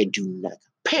said, do not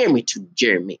compare me to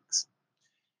Jerry Meeks.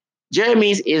 Jerry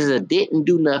Meeks is a didn't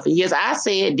do nothing. Yes, I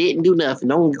said didn't do nothing.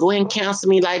 Don't go ahead and cancel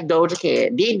me like Doja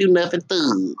Cat. Didn't do nothing,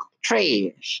 thug,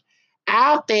 trash.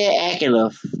 Out there acting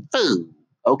a fool,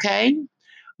 okay?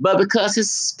 But because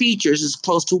his features is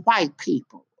close to white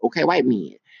people, okay, white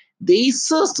men. These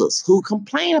sisters who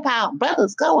complain about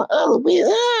brothers going other ways,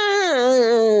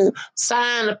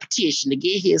 sign a petition to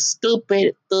get his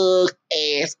stupid thug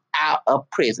ass out of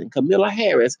prison. Camilla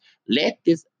Harris, let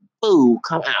this fool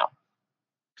come out.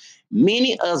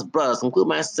 Many of us brothers, including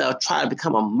myself, try to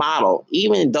become a model,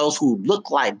 even those who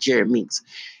look like Jerry Meeks.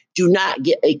 Do not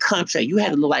get a contract. You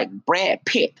had to look like Brad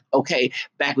Pitt, okay,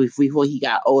 back before he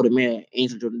got older, man,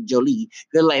 Angel Jolie.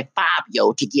 You like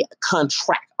Fabio to get a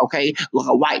contract, okay, like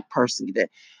a white person get that.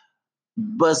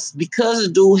 But because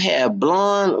the dude had had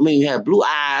blue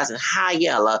eyes and high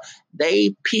yellow,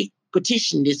 they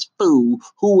petitioned this fool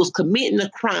who was committing a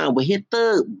crime with his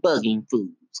thug bugging fools,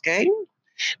 okay?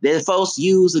 That folks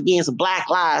use against Black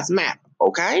Lives Matter,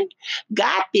 okay?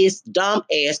 Got this dumb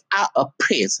ass out of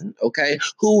prison, okay?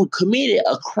 Who committed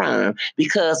a crime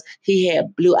because he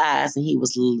had blue eyes and he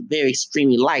was very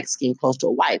extremely light skinned, close to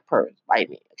a white man,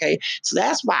 okay? So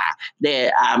that's why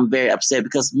that I'm very upset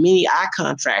because many eye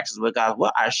contractors, regardless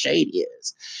what our shade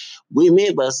is, many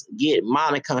of us get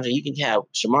modern contract. You can have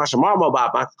Shamar Mobile,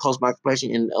 my close my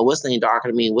complexion, and what's the name darker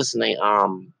than me? What's the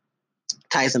name?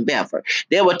 Tyson Bedford.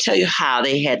 They will tell you how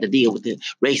they had to deal with the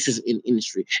racism in the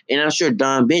industry. And I'm sure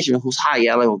Don Benjamin, who's high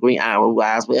yellow, green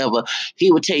eyes, whatever,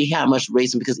 he would tell you how much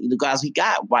racism because the guys he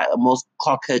got white, most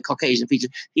Caucasian features,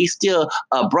 he's still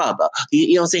a brother.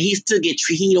 You know what I'm saying? He still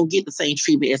he don't get the same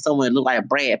treatment as someone that looked like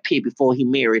Brad Pitt before he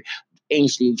married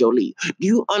Angelina Jolie. Do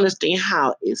you understand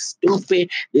how stupid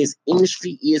this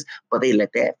industry is? But they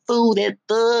let that fool, that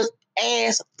thug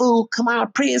ass fool come out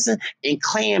of prison and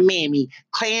Clan Mammy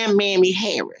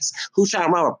Harris, who's trying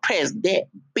to run a president, that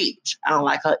bitch. I don't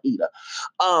like her either.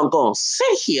 I'm gonna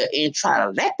sit here and try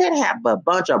to let that happen. A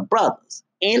bunch of brothers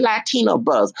and Latino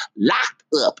brothers locked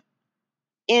up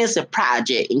in a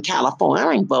project in California.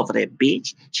 I ain't voting for that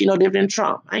bitch. She no different than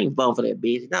Trump. I ain't voting for that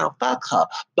bitch. No, fuck her.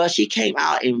 But she came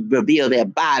out and revealed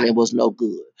that Biden was no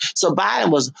good. So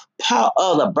Biden was part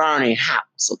of the burning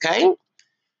house, okay?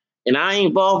 And I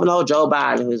ain't voting for no Joe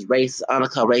Biden who's racist,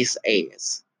 undercut racist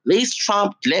ass. At least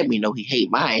Trump let me know he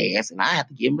hate my ass, and I have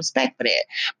to give him respect for that.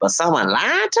 But someone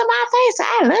lying to my face,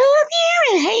 I love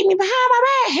you, and hate me behind my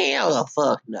back, hell the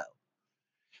fuck no.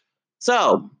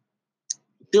 So,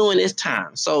 during this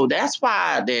time, so that's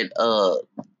why that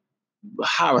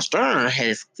Howard Stern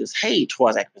has this hate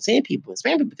towards African people,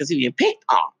 especially because he was picked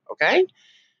on, okay?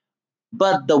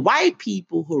 But the white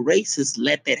people who are racist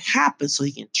let that happen so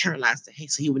he can internalize the hate.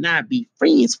 So he would not be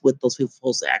friends with those people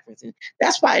supposed to Africans.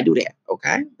 That's why they do that,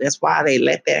 okay? That's why they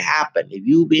let that happen. If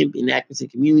you've been in the African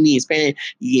community in Spain,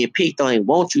 you get picked on and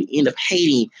won't you end up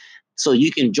hating so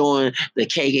you can join the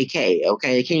KKK,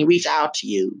 okay? They can't reach out to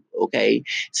you, okay?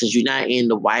 Since you're not in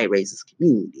the white racist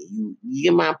community. You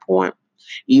get my point?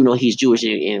 Even though he's Jewish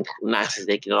and Nazis,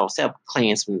 they don't accept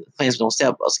Klansmen don't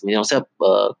accept us, they don't accept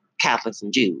Catholics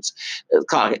and Jews.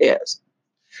 Call it is.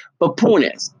 But point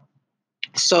is,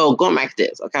 so going back to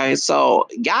this, okay? So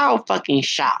y'all fucking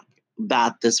shocked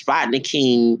about this Rodney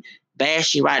King,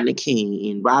 bashing Rodney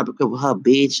King, and Robert Crip with her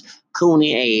bitch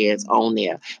Cooney ass on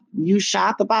there. You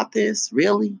shocked about this?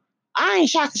 Really? I ain't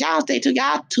shocked because y'all stay too.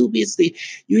 Y'all too busy.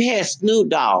 You had Snoop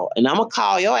Dogg, and I'm gonna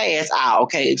call your ass out,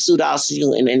 okay? Snoop Dogg,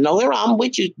 and no, I'm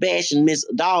with you bashing Miss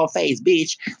Dogface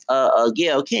bitch,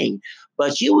 Gail King.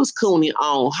 But you was Cooney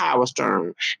on Howard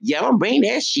Stern. Yeah, I'm gonna bring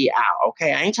that shit out,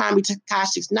 okay? I ain't trying to be Takashi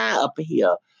 69 up in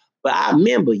here. But I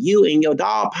remember you and your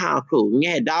dog pound crew. When you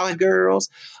had dog girls,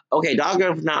 okay, dog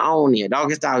girls was not on there.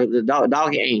 Dog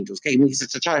angels. Okay,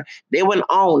 they weren't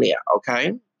on there,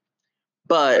 okay?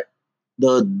 But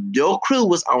your crew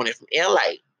was on it from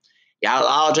LA. Y'all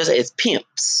all dressed as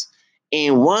pimps.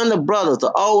 And one of the brothers,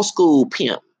 the old school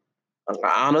pimp,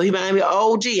 I don't know, he might be an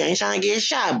OG. I ain't trying to get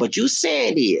shot, but you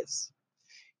said this.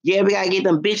 Yeah, we gotta get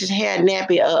them bitches hair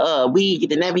nappy, weed,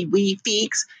 get the nappy weed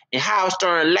fix, and Howard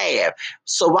Stern laugh.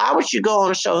 So why would you go on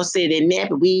the show and say that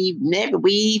nappy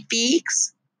weed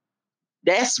fix?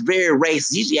 That's very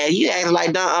racist. You acting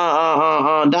like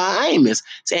Don Amos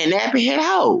saying nappy head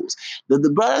hoes. The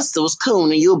brothers was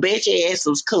cooning. Your bitch ass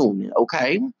was cooning,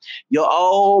 okay? Your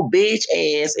old bitch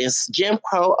ass and Jim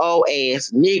Crow old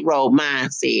ass Negro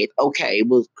mindset, okay,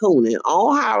 was cooning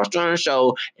on Howard Stern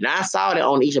show, and I saw that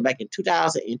on Isha back in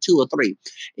 2002 or 3.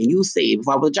 And you said,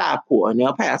 before I was Job Corps in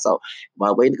El Paso,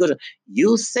 my way to go to,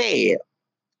 you said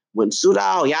when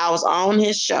Sudal, y'all was on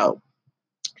his show,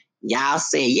 y'all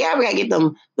said, yeah, we gotta get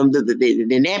the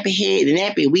nappy head, the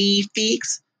nappy weed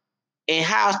fix, and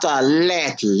how start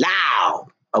laugh loud,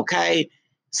 okay?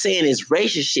 Saying it's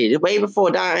racist shit. It's way before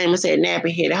Don Amos said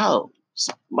nappy head hoe.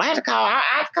 So I had to call.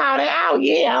 I called it out.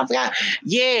 Yeah, I forgot.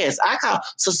 Yes, I called.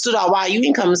 So Sudal, why you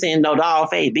ain't coming saying no dog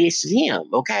face bitch to him?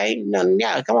 Okay, no,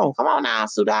 yeah, come on now,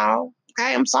 Sudal.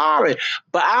 Okay, I'm sorry,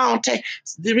 but I don't take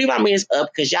the reason I mean it's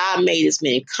up because y'all made this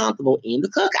man comfortable in the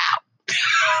cookout.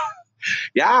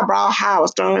 Y'all brought Howard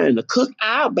Stern in the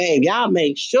cookout, baby. Y'all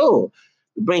make sure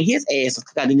to bring his ass to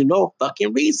cookout and do no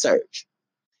fucking research.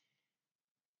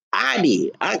 I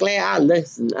did. I'm glad I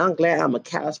listened. I'm glad I'm a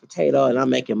couch potato and I'm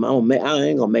making my own. I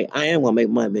am gonna make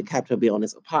money. But Capital be on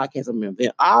this podcast. I'm gonna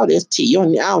invent all this tea. I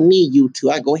don't need you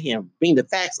to. I go ahead and bring the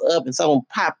facts up and someone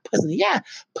pop yeah,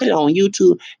 put it on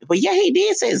YouTube. But yeah, he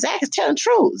did say Zach is telling the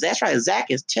truth. That's right. Zach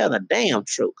is telling the damn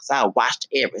truth because I watched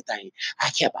everything. I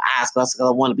kept my eyes closed because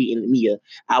I want to be in the media.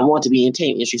 I want to be in the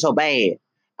entertainment industry so bad.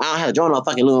 I don't have to join no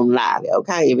fucking Illuminati.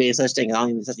 Okay, if there's such thing, I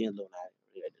don't even such thing as Illuminati.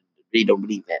 They don't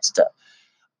believe that stuff.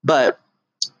 But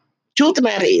truth of the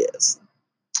matter is,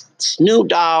 Snoop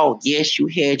Dogg, yes, you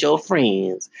had your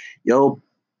friends, your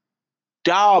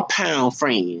dog pound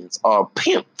friends or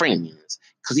pimp friends.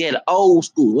 Because he had the old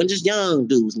school, wasn't just young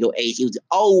dudes in your age, he was the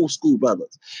old school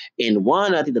brothers. And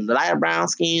one, I think the light brown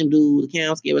skin dude, the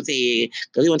cam skin was said,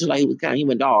 because he went to like he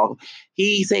went dog.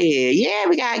 He said, yeah,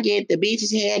 we gotta get the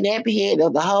bitches head, nappy head,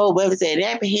 the whole whatever said,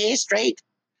 nappy head straight,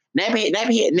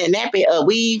 nappy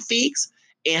weed fix,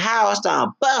 and Howard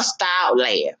Stern bust out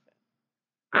laugh.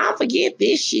 I forget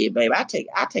this shit, baby. I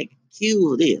take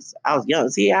cues of this. I was young.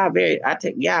 See, I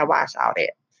watched all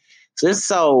that.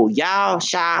 So y'all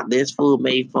shot this fool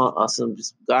made fun of some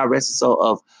God rest his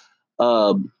soul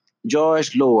of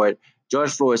George Floyd,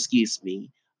 excuse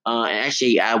me.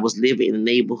 Actually I was living in the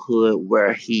neighborhood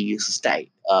where he used to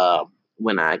stay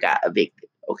when I got evicted,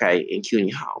 okay, in CUNY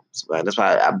Homes. Well, that's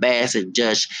why I bashed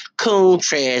Judge Coon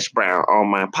Trash Brown on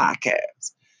my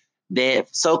podcast.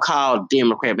 That so-called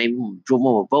Democrat made me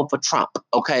vote for Trump,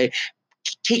 okay?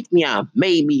 Kicked me out,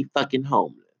 made me fucking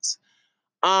homeless.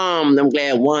 I'm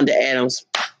glad Wanda Adams,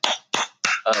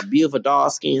 a beautiful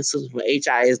dark-skinned sister from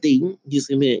HISD,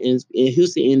 Houston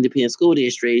Independent School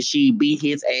District, she beat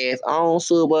his ass on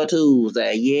Super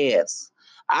Tuesday. Yes,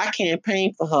 I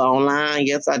campaigned for her online.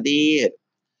 Yes, I did,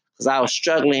 because I was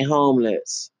struggling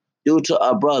homeless due to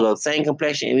a brother, same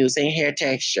complexion and same hair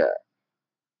texture.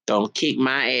 Don't kick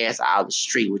my ass out of the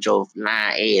street with your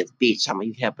lying ass bitch. I mean,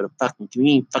 you helping the fucking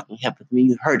community. You ain't fucking helping the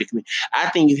community. You hurt the community. I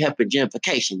think you helping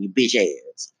gentrification, you bitch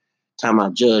ass. Talking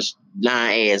about Judge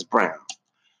lying ass Brown.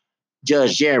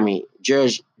 Judge Jeremy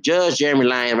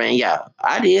lying around. Yeah,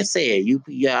 I did say it.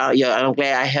 Yeah, I'm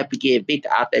glad I helped you get Victor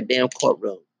out that damn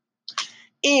courtroom.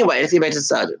 Anyway, let's get back to the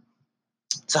subject.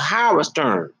 So Howard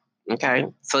Stern, okay?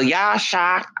 So y'all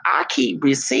shocked. I keep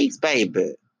receipts,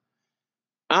 baby.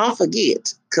 I don't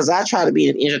forget, because I try to be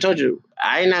an I told you,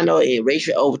 I did not know it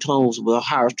racial overtones with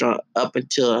Howard Stern up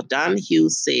until Donahue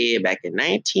said back in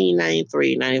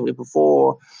 1993, 90,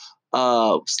 before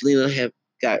Selena had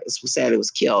sadly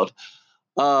was killed,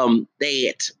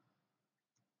 that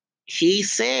he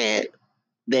said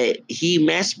that he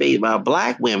masturbated by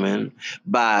black women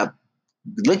by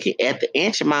looking at the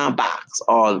Aunt Jemima box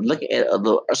or looking at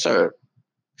a shirt.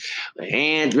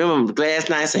 And remember last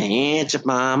night saying, Aunt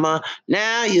Jemima,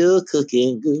 now you're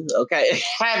cooking good. Okay,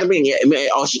 had to bring it. I mean,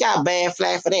 oh, she got a bad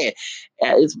flag for that.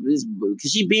 It's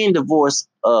because she being divorced.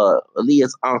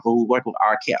 Leah's uncle who worked with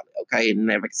R. Kelly. Okay, and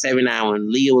like '79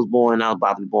 when Leah was born, I was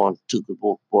about to be born two,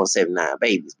 born '79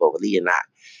 babies, but with Leah not.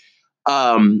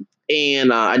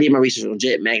 And I did my research on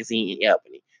Jet Magazine and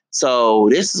Ebony. So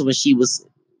this is when she was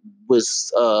in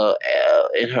the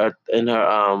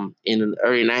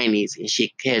early '90s, and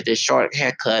she had this short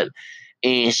haircut,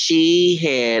 and she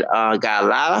had got a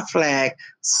lot of flack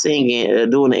singing,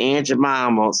 doing the Aunt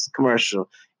Jemima's commercial.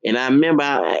 And I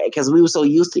remember because we were so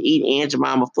used to eating Aunt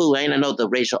Jemima food, I didn't know the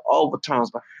racial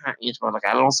overtones behind Aunt Jemima. Like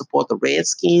I don't support the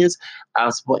Redskins, I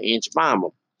support Aunt Jemima.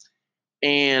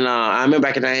 And I remember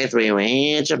back in '93 when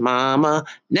Aunt Jemima,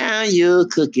 now you're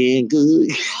cooking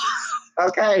good.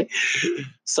 Okay.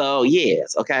 So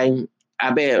yes, okay.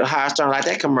 I bet Howard Stern like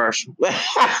that commercial.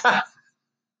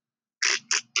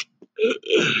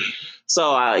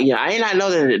 So yeah, I did not know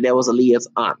that there was a Leah's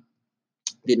aunt.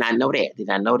 Did not know that. Did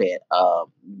not know that.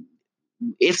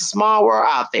 It's a small world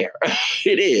out there.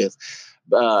 It is.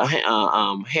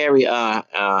 Harry,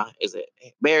 is it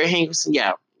Barry Hankerson?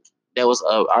 Yeah, that was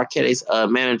Arquette's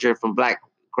manager from Black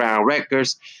Crown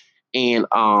Records and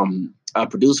a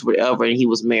producer whatever, and he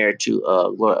was married to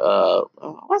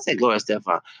what's that Gloria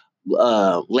Stefan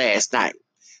last night.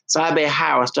 So I bet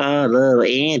Howard Stern love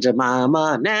Aunt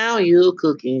Jemima. Now you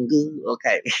cooking good.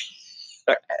 Okay.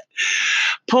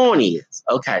 Point is,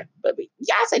 okay, baby.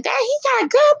 Y'all say, Dad, he got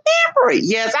good memory.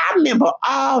 Yes, I remember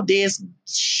all this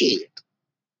shit.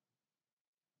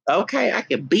 Okay, I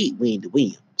can beat Wendy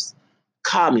Williams.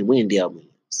 Call me Wendell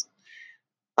Williams.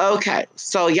 Okay,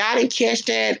 so y'all didn't catch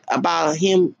that about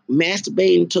him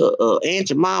masturbating to Aunt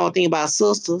Jemima, thinking about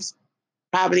sisters.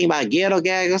 Probably thinking about ghetto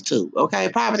gaggers too. Okay,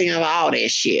 probably thinking about all that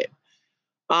shit.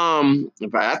 I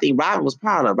think Robin was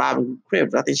part of Robin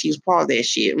Cribs. I think she was part of that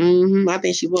shit. I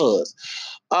think she was.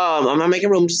 I'm not making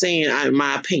rumors, just saying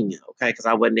my opinion, okay? Because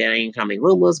I wasn't there. I ain't trying to make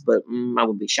rumors, but I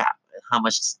would be shocked at how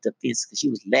much defense, because she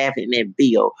was laughing in that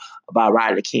video about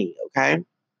Rodney King, okay?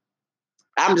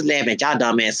 I'm just laughing at y'all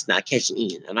dumb asses not catching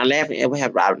in. I'm not laughing at what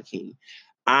happened to Rodney King.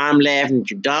 I'm laughing at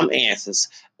your dumb asses.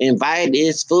 Invite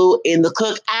this food in the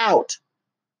cookout,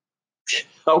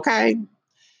 okay?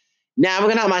 Now we're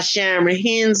going to talk about Sharon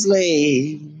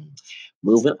Hensley.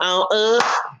 Moving on up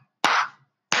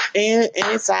and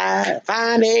inside.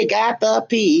 Finally got the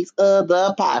piece of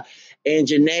the pie. And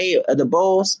Janae, the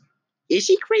boss, is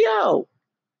she Creole?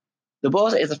 The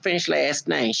boss is a French last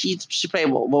name. She played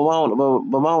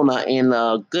Ramona in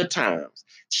Good Times.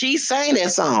 She sang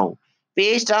that song.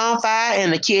 Fish on fire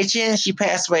in the kitchen. She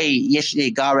passed away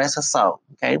yesterday. God rest her soul.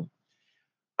 Okay.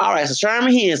 All right. So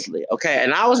Sherman Hensley. Okay.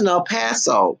 And I was in El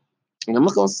Paso. And and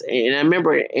I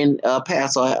remember in El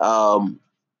Paso,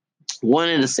 one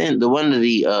of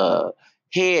the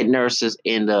head nurses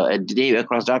in the David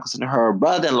Cross Doctor Center, her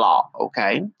brother-in-law,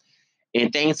 okay, in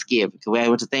Thanksgiving, because we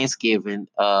went to Thanksgiving,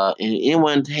 and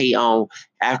anyone hate on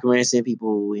African American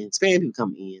people and Hispanic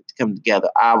people come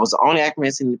together. I was the only African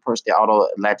American person there, although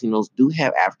Latinos do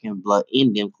have African blood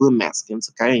in them, including Mexicans,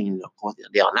 okay, and of course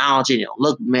they don't knowledge and they don't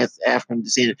look African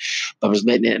descent, but I'm just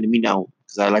letting that let me know.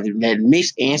 Because I like to let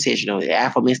mixed ancestors,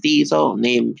 Afro mestizo,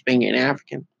 named Spanish and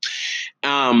African.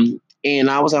 And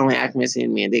I was only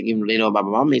Mexican man. They know about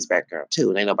my mom's background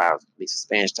too. They know about the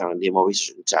Spanish town and did more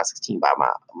research in 2016 by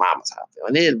my mama's side of it.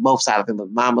 And they did both sides of it,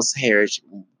 but mama's heritage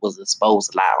was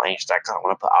exposed a lot on Answers.com.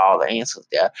 When I put all the answers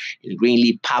there, and the green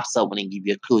leaf pops up when they give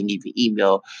you a clue and give you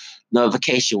email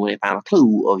notification when they find a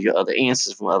clue of your other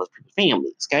answers from other people's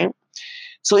families. Okay.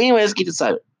 So anyway, let's get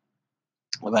started.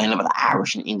 I know about the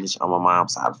Irish and English on my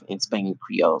mom's side and Spanish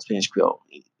Creole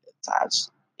sides.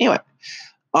 Anyway,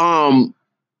 um,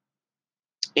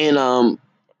 and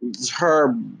her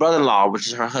brother-in-law, which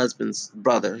is her husband's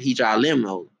brother, he drive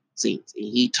limo scenes, and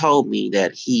he told me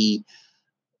that he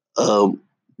um,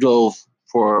 drove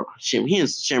for Sherman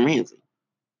Hensley.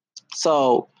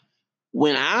 So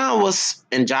when I was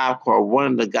in Job Corps, one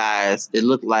of the guys, it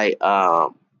looked like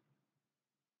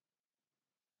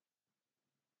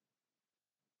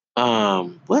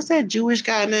what's that Jewish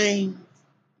guy name?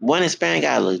 One Hispanic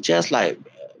guy looked just like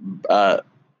uh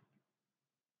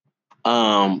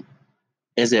um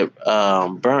is it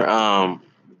Bean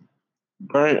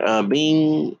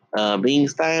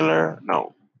Styler?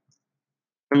 No.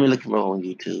 Let me look him up on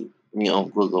YouTube. On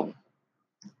Google.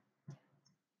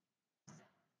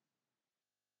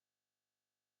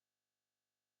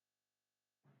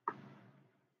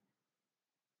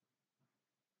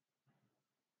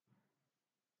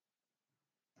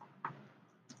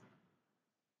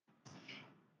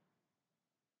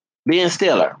 Ben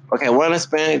Stiller. Okay, one of the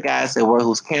Spanish guys that work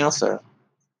who's cancer.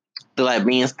 Like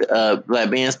Ben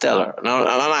Stiller.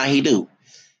 No, he do.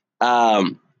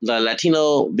 The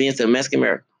Latino Ben Stiller, Mexican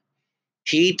American.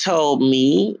 He told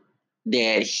me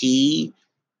that he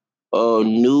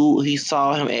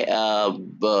saw him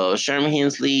at Sherman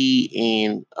Hensley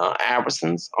and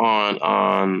Albertsons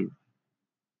on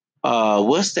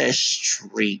what's that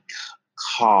street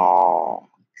called?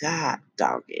 God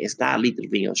dog it. It's not Lethal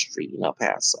Video Street in El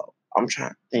Paso. I'm trying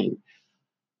to think.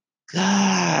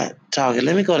 God dog it.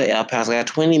 Let me go to El Paso. I got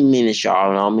 20 minutes,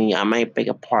 y'all. On me. I might make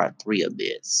a part 3 of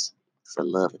this. Cause I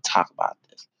love to talk about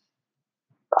this.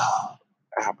 Oh,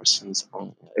 Albertsons.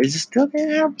 Is it still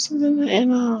there? Albertsons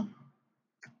in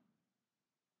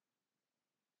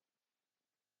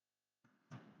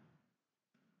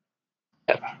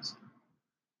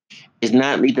it's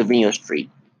not Lethal Video Street.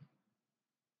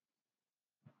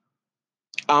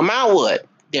 Mountwood.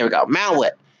 There we go.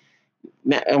 Mountwood.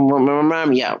 Remind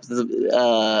me out.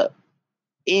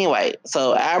 Anyway,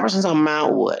 so Albertsons on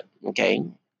Mountwood, okay,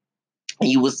 and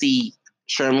you will see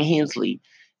Sherman Hensley,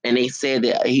 and they said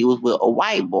that he was with a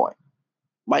white boy,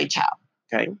 white child,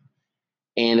 okay,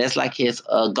 and that's like his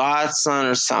godson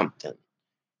or something.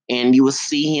 And you will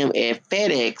see him at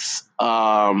FedEx,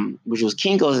 which was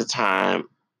Kinko's at the time,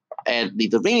 at the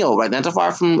Davino, right not too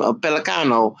far from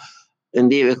Pelicano, and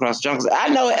David across Junction. I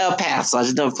know El Paso. I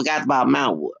just don't forgot about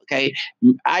Mountwood. Okay,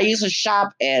 I used to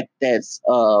shop at that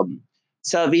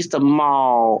Sal Vista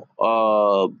Mall,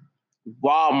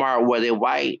 Walmart, where the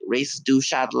white racist dudes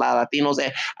shot a lot of Latinos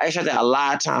at. I shot that a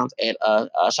lot of times at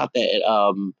shot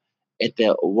that at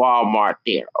the Walmart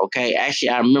there. Okay, actually,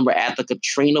 I remember after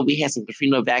Katrina, we had some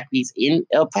Katrina evacuees in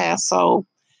El Paso,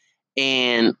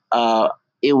 and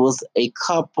it was a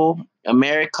couple, a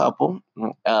married couple,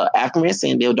 African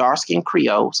American, they were dark skinned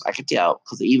Creoles. I could tell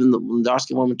because even the dark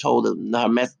skinned woman told one of the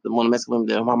Mexican women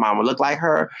that my mom would look like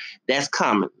her. That's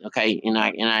common, okay, in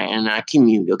our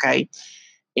community, okay.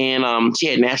 And she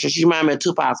had natural. She reminded me of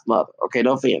Tupac's mother. Okay,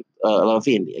 don't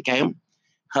offend me. Okay,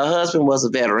 her husband was a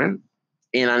veteran,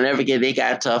 and I never forget they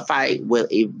got into a fight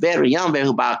with a very young man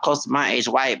who about close to my age,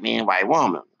 white man, white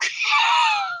woman.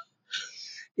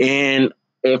 And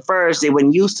at first, they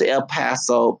weren't used to El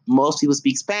Paso. Most people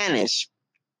speak Spanish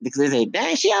because they say,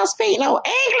 "Dang, she don't speak no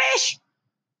English.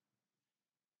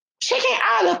 She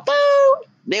can't order food."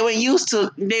 They were used to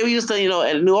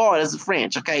in New Orleans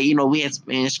French. Okay, we had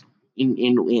Spanish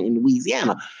in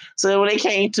Louisiana. So when they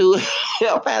came to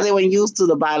El Paso, they weren't used to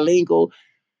the bilingual.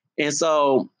 And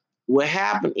so what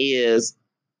happened is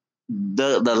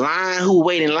the line who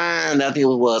waited in line, I think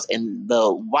it was, and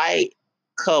the white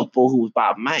couple who was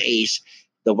about my age,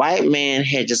 the white man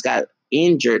had just got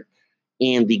injured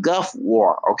in the Gulf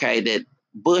War, okay, that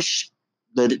Bush,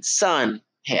 the son,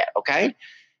 had, okay.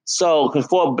 So, because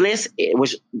Fort Bliss,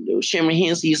 which Sherman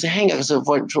Hensley used to hang out,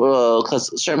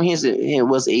 because Sherman Hensley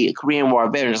was a Korean War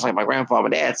veteran, just like my grandfather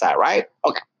and dad's side, right?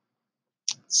 Okay.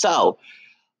 So,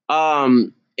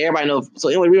 everybody knows. So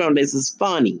anyway, remember this is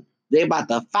funny. They about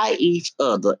to fight each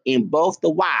other, and both the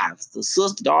wives, the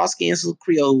sister, dark skin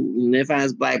Creole, and if I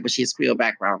was black, but she's Creole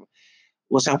background,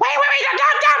 was saying, wait,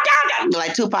 don't,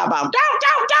 like Tupac about, don't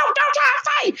try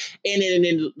to fight. And then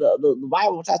the wife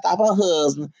was trying to stop her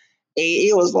husband. And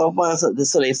it was so fun.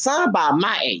 So they son about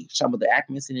my age, some of the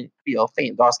Ackerman and Creole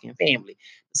dark skin family.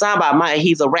 Son about my age,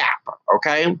 he's a rapper,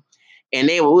 okay? And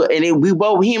we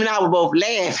both, him and I were both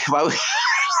laughing.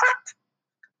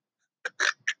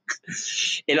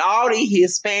 And all these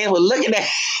Hispanics were looking at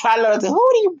I said, who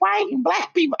are these white and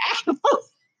black people acting for?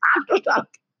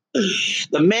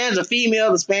 The man's a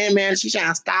female, the Spanish man, she trying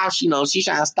to stop, she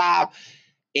trying to stop.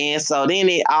 And so then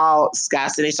they all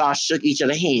got so they started shook each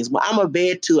other's hands. Well, I'm a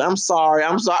vet too. I'm sorry.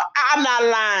 I'm not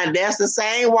lying. That's the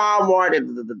same Walmart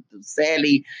that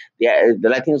sadly the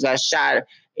Latinos got shot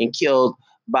and killed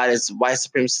by this white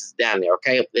supremacists down there.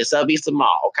 Okay, it's up East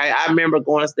Mall. Okay, I remember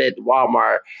going to that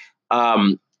Walmart.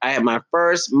 I had my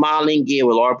first modeling gig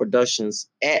with Laura Productions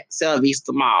at South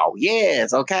Vista Mall.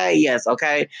 Yes, okay.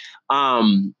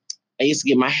 I used to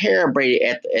get my hair braided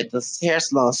at the hair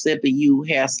salon, Simply You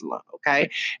Hair Salon.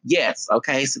 Okay, yes,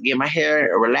 okay. So get my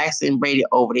hair relaxing braided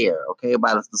over there. Okay,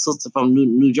 about the sister from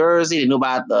New Jersey. They knew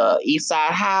about the East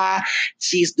Side High.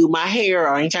 She used to do my hair.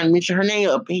 I ain't trying to mention her name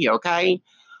up here. Okay.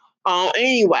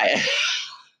 Anyway.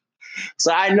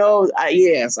 So I know,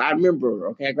 yes, I remember.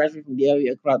 Okay, I graduated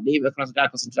from David across the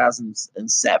Darkness in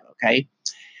 2007. Okay,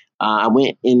 I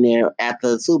went in there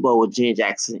after the Super Bowl with Jen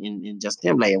Jackson and Justin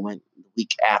Timberlake. I went the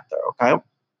week after. Okay,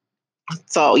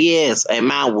 so yes, at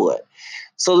Mountwood.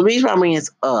 So the reason why I'm bringing this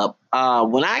up,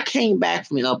 when I came back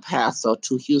from El Paso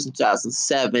to Houston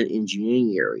 2007 in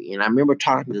January, and I remember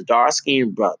talking to the dark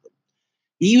skinned brother.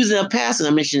 He was in El Paso,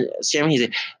 and I mentioned Sherman. He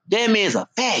said, "That man's a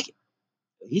faggot."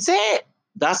 He said,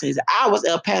 Dawson, he said, I was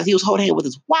El Paso. He was holding hands with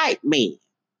this white man.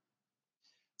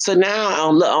 So now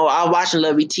I was watching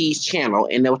Lovey T's channel,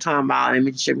 and they were talking about, and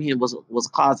mentioned Sherman was a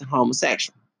closet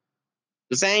homosexual.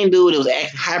 The same dude that was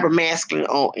acting hyper masculine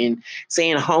on and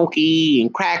saying honky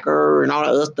and cracker and all that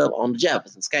other stuff on the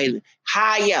Jeffersons. Okay,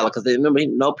 high yellow because remember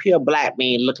no pure black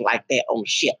man looked like that on the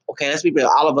ship. Okay, let's be real.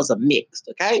 All of us are mixed.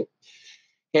 Okay,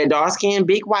 had dark skin,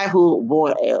 big white who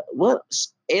born what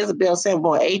Isabel Sam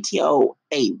born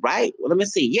 1808, right? Well, let me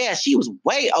see. Yeah, she was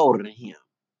way older than him.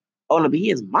 Older than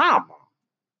his mama.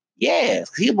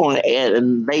 Yes, he was born in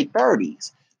the late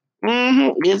 30s.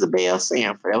 Isabel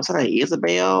Sanford. That was her name.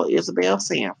 Isabel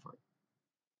Sanford.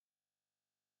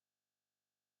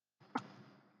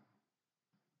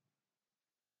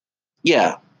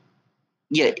 Yeah.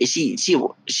 Yeah,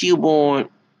 she born.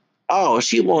 Oh,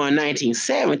 she born in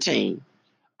 1917.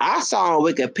 I saw on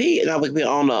Wikipedia, not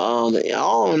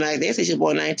Wikipedia like they say she was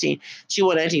born 19. She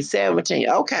born 1917.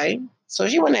 Okay, so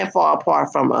she wasn't that far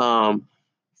apart from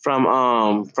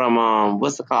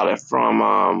what's it called it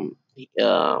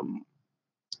um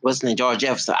what's the name George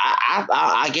Jefferson.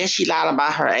 I guess she lied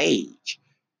about her age.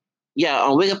 Yeah,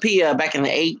 on Wikipedia back in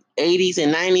the 80s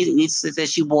and 90s, it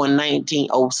says she born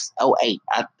 1908.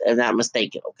 If I'm not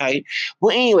mistaken. Okay.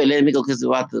 Well, anyway, let me go because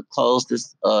we're about to close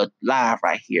this live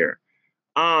right here.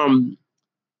 Um,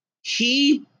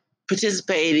 he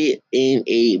participated in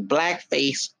a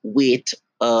blackface with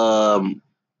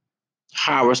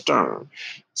Howard Stern.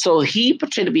 So he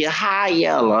pretended to be a high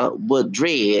yellow with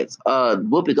dreads,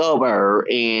 Whoopi Goldberg,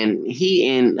 and he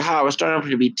and Howard Stern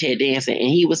pretended to be Ted Danson, and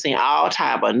he was saying all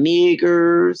type of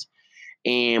niggers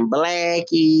and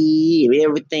Blackie and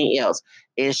everything else.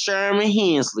 And Sherman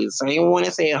Hensley, the same one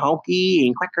that said honky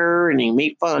and cracker and they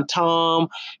made fun of Tom.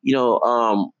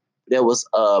 There was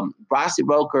Rossi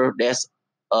Roker, that's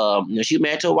she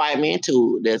married to a white man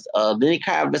too. That's Lenny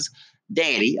Kravitz's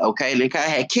daddy, okay. Lenny Kravitz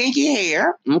had kinky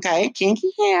hair, okay,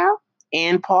 kinky hair.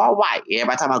 And Paul White.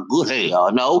 Everybody talking about good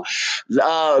hair. No.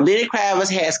 Lenny Kravitz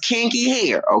has kinky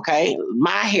hair, okay?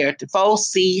 My hair,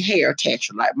 4C hair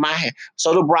texture, like my hair.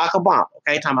 So do Barack Obama,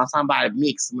 okay? Talking about somebody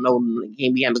mixed,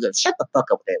 can't be under good. Shut the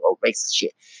fuck up with that old racist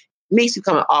shit. Mixed, you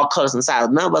come in all colors and sizes.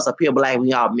 None of us are pure black.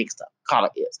 We all mixed up.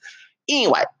 Color is.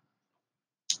 Anyway,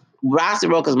 Rossi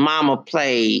Roker's mama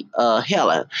played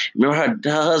Helen. Remember, her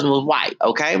husband was white,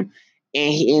 okay?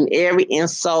 And every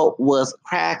insult was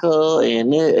cracker and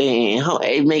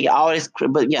make all this.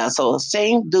 But yeah, so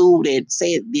same dude that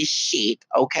said this shit,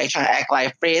 okay, trying to act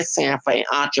like Fred Sanford and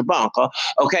Aunt Bunker,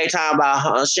 okay, talking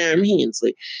about Sherman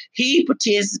Hensley. He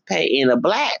participated in a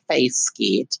blackface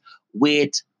skit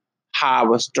with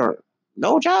Howard Stern.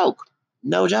 No joke.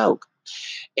 No joke.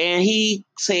 And he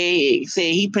said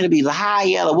he pretty be the high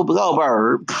yellow Whoopi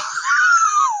Goldberg.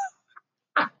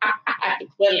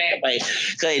 Put it that way,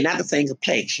 because not the same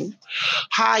complexion.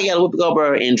 High yellow Whoopi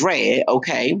Goldberg in drag,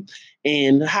 okay.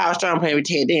 And Howard Stern playing with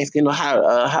Ted Danson,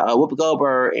 how Whoopi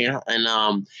Goldberg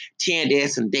and Ted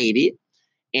Danson dated.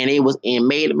 And it was in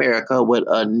Made America with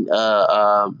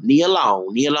Nia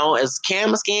Long. Nia Long is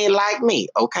camera skin like me,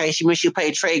 okay. She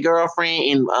played Trey girlfriend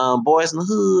in Boys in the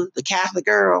Hood, the Catholic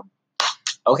girl.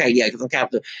 Okay, yeah, because I'm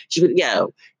Catholic.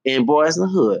 In Boys in the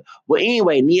Hood. Well,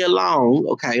 anyway, Nia Long,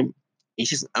 okay, and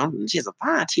she has a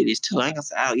fine titties too. I ain't gonna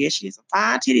say, oh yeah, she has some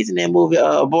fine titties in that movie,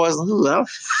 Boys in the Hood.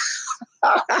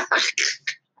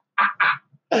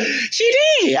 She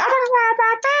did. I was like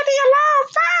about 30 a long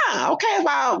time. Okay,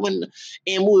 about when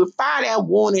in movie Friday, I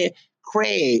wanted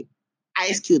Craig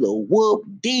Ice Cube to whoop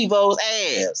Devo's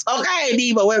ass. Okay,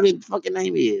 Devo, whatever his fucking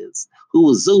name is, who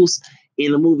was Zeus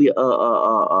in the movie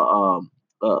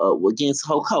against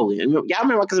Hulk Hogan. Y'all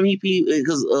remember because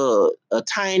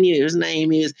Tiny, his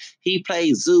name is, he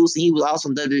played Zeus and he was also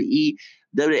in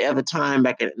WWF at the time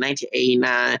back in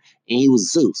 1989, and he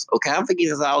was Zeus. Okay, I'm forgetting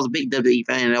because I was a big WWE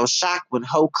fan, and I was shocked when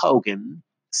Hulk Hogan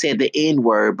said the N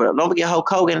word. But don't forget, Hulk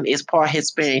Hogan is part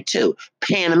Hispanic too.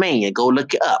 Panamanian, go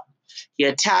look it up. He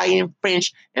Italian,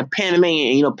 French, and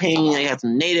Panamanian. And, Panamanian has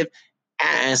some native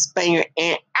and Spaniard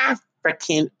and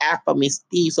African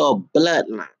Afro-Mestizo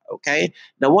bloodline. Okay,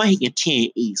 the one he can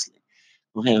tend easily.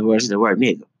 Okay, versus the word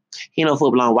nigga. He no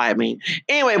full blown white man.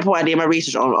 Anyway, point I did my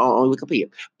research on Wikipedia.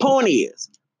 Point is,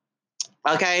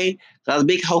 okay, so I was a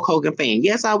big Hulk Hogan fan.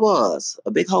 Yes, I was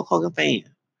a big Hulk Hogan fan.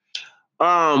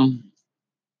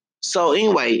 So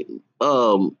anyway,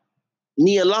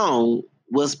 Nia Long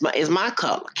is my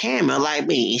color, camera like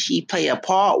me, and she played a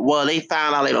part. Well, they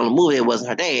found out later on the movie it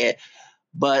wasn't her dad,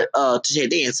 but to Ted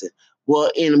Danson.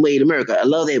 Well, in Made in America, I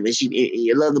love that. But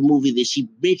I love the movie that she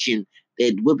mentioned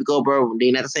that Whoopi Goldberg,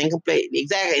 they not the same complete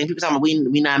exactly. And people talking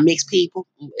about we not mixed people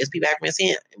as people African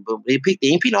descent, but they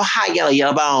ain't pick no high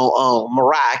yellow bone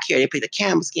Mariah Carey. They picked a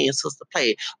camel skin sister to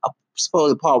play a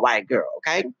supposedly poor white girl.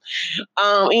 Okay,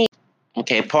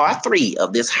 okay, part three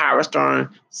of this Howard Stern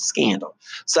scandal.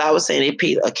 So I was saying they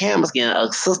picked a camel skin,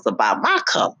 a sister by my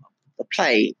color to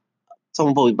play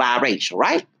someone who biracial,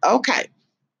 right? Okay,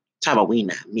 talk about we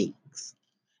not mixed.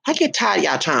 I get tired of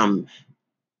y'all trying to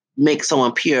make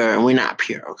someone pure and we're not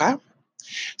pure, okay?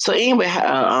 So anyway,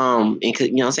 and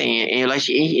you know what I'm saying, and like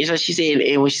she said,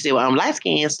 and when she said, "Well, I'm light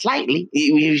skinned slightly,"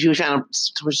 she was trying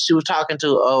to, she was talking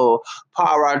to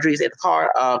Paul Rodriguez at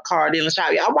the car dealer shop.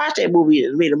 I watched that movie,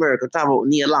 Made America, talking about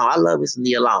Nia Long. I love this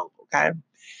Nia Long. Okay.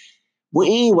 Well,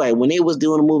 anyway, when they was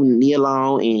doing the movie Nia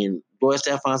Long and Gloria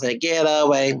Stefan said, "Get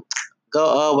away."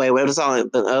 Go away, whatever the song.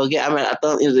 Yeah, I mean, I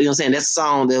thought you know what I'm saying that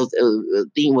song that was a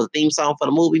theme song for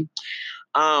the movie.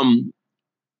 Um,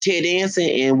 Ted Danson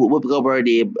and Whoopi Goldberg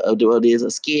did a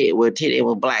skit where Ted Danson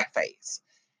was blackface,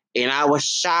 and I was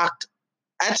shocked.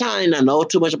 I didn't know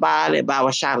too much about it, but I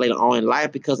was shocked later on in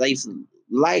life because I used to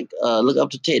look up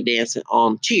to Ted Danson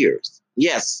on Cheers.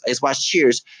 Yes, I used to watch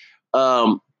Cheers.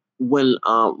 Um, when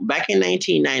back in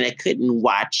 1990, I couldn't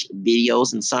watch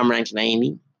videos in summer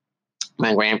 1990.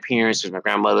 My grandparents, my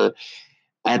grandmother,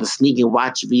 I had to sneak and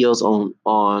watch videos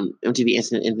on MTV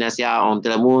Internacional, on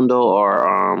Telemundo,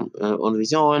 or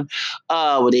Univision,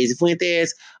 with Daisy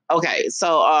Fuentes. Okay,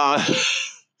 so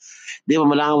then when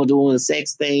Madonna was doing the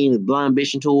sex thing, the Blonde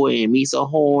Ambition tour, and Me So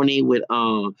Horny with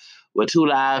Two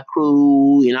Live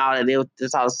Crew and all that,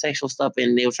 there's all the sexual stuff,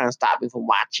 and they were trying to stop me from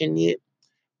watching it.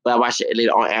 But I watched it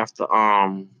later on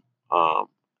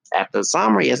after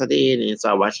summer. Yes, I did, and so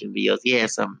I watched the videos.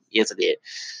 Yes, yes, I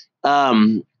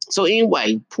did. So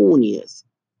anyway, point is,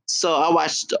 so I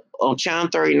watched on Channel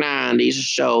 39. They used to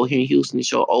show here in Houston. They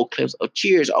show old clips of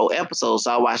Cheers, old episodes.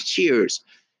 So I watched Cheers,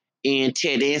 and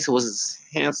Ted Danson was this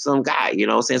handsome guy. You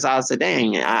know, since I was a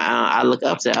dang, I look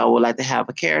up to. I would like to have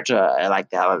a character like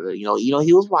that. You know,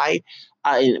 he was white.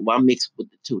 Well, I'm mixed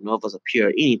with the two. None of us are pure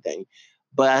or anything.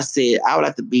 But I said I would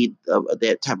like to be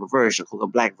that type of version, a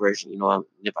black version. You know,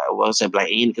 if I was say black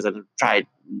Indian, because I tried,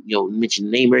 mention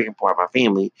the Native American part of my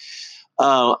family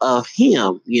of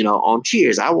him, on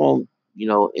Cheers. I want,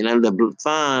 and then the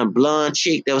fine blonde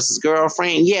chick that was his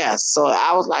girlfriend. Yes. So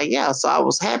I was like, yeah. So I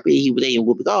was happy he was dating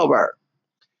Whoopi Goldberg.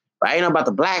 But I ain't know about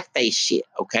the blackface shit.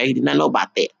 Okay. Did not know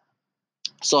about that.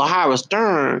 So Howard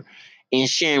Stern and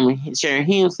Sharon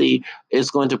Hemsley is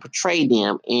going to portray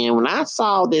them. And when I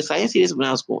saw this, I didn't see this when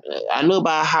I was going. I knew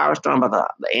about Howard Stern,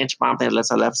 about the anti-bomb thing, unless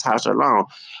I left Howard Stern alone.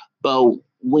 But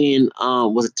when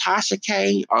was it Tasha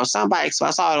K or somebody? So I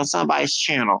saw it on somebody's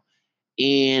channel,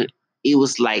 and it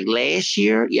was like last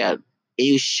year. Yeah,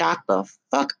 it shocked the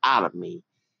fuck out of me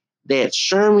that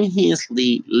Sherman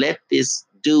Hensley let this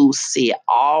dude say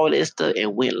all this stuff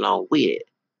and went along with it.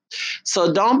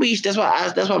 So don't be. That's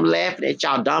why I'm laughing at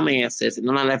y'all dumbasses, and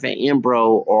I'm not laughing at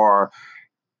Erbo or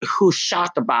who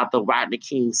shocked about the Rodney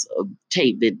King's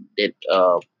tape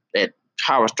that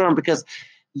Howard Stern, because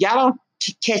y'all don't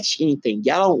catch anything.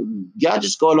 Y'all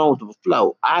just go along with the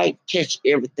flow. I catch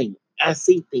everything. I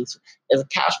see things as a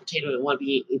couch potato and want to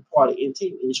be a part of the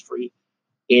entertainment industry.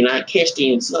 And I catch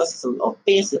the some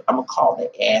offensive, I'm gonna call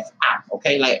that ass out.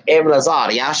 Okay, like Evan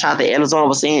Lazard. Y'all shot that Evan Lazard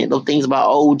was saying those things about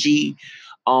OG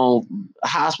on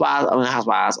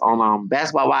Housewives on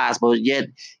Basketball Wives, but yet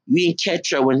we didn't catch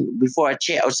her when before a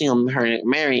chat or see him her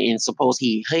marry, and suppose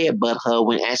he headbutt her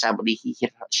when actually I believe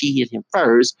she hit him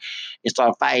first and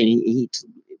started fighting. He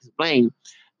blamed.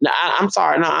 No, I'm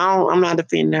sorry. No, I'm not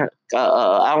defending her.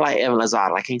 I don't like Evan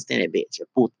Lazard. I can't stand that bitch.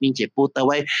 Put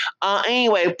away.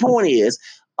 Anyway, point is,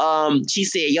 she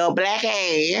said, "Yo, black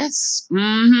ass."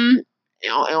 Mm-hmm.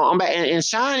 And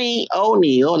Shawnee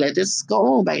O'Neal, let this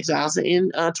go on back to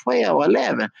 2012,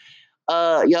 11.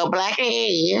 Your black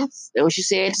ass. That's what she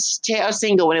said to tell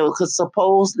single when it was, because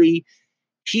supposedly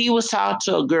he was talking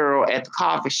to a girl at the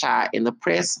coffee shop, and the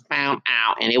press found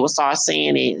out, and it was start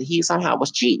saying that he somehow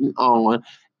was cheating on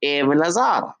Evan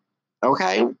Lazada.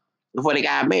 Okay, before they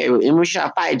got married, and we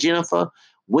shot fight Jennifer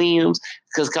Williams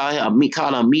because called her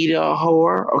a media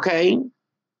whore. Okay,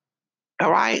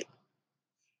 all right,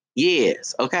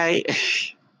 yes, okay.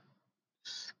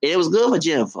 It was good for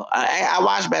Jennifer. I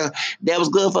watched back. That was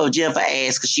good for Jennifer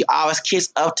ass because she always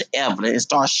kissed up to Evelyn and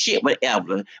started shit with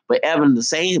Evelyn. But Evelyn, the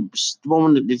same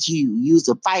woman that she used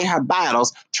to fight her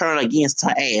battles, turned against her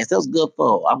ass. That was good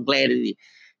for her. I'm glad it.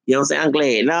 You know what I'm saying? I'm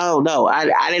glad. No,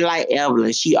 I didn't like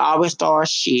Evelyn. She always started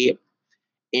shit.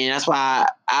 And that's why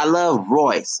I love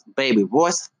Royce, baby.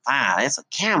 Royce is fine. That's a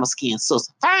camel skin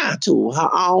sister. Fine too. Her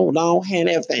own long hair and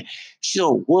everything.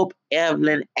 She'll whoop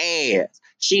Evelyn ass.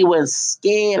 She wasn't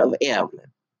scared of Evelyn.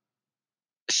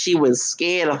 She was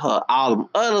scared of her. All them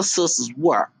other sisters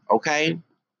were, okay?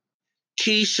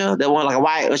 Keisha, that one like a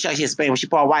white, she actually Spain when she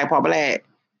part white, part black.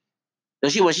 So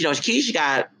Keisha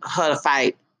got her to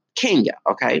fight Kenya,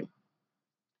 okay?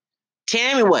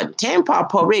 Tammy wasn't. Tammy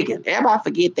part Puerto Rican. Everybody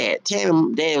forget that.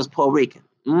 Tammy dad was Puerto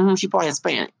Rican. She part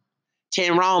Hispanic.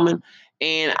 Tammy Roman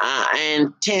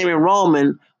and Tammy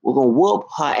Roman were gonna whoop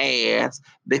her ass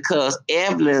because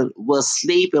Evelyn was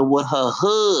sleeping with her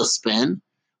husband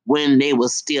when they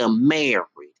was still married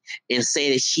and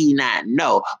said that she not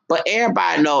know. But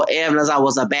everybody know Evelyn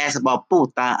was a basketball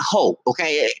puta hoe,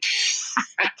 okay?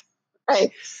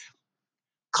 Hey,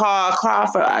 Carl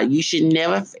Crawford, you should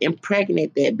never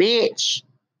impregnate that bitch.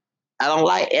 I don't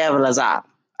like Eva Lazada.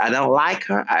 I don't like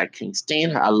her. I can't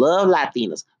stand her. I love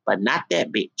Latinas, but not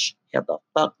that bitch. Hell the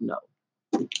fuck no.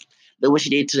 Look what she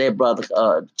did to that brother,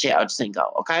 Chad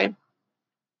Cinco, okay?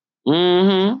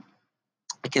 Mm-hmm.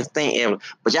 I can stand Eva.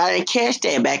 But y'all didn't catch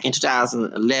that back in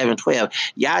 2011, 12.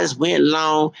 Y'all just went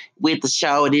along with the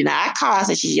show. Then I called her,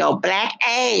 said she's your black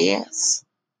ass.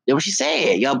 That's what she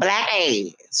said. Your black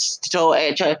ass. She told,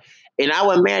 and I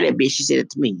wasn't married that bitch. She said it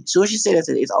to me. As soon as she said it,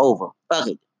 it's over. Fuck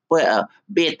it. But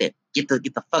vete. Get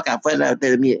the fuck out. Fuera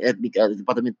de mi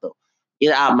departamento.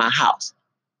 Get out of my house.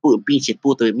 Pinche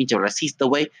puto, pinche racista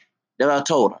way. That's what I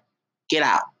told her. Get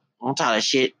out. Don't talk that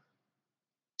shit.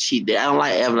 I don't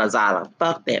like Evelyn Azala.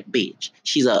 Fuck that bitch.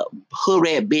 She's a hood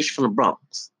rat bitch from the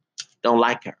Bronx. Don't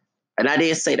like her. And I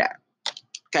did say that.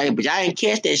 Okay, but y'all didn't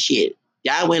catch that shit.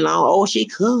 Y'all went along, oh, she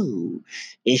cool.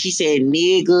 And she said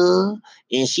nigga.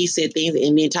 And she said things,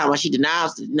 and then talking about she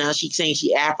denies, now she's saying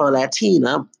she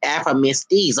Afro-Latina,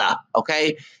 Afro-Mestiza,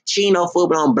 okay? She ain't no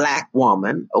full-blown black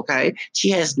woman, okay? She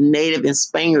has native and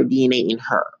Spaniard DNA in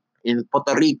her, in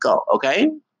Puerto Rico, okay?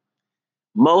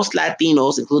 Most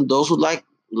Latinos, including those who like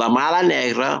La Mala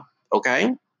Negra,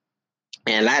 okay?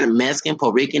 And Latin, Mexican,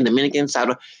 Puerto Rican, Dominican,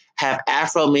 Salvador, have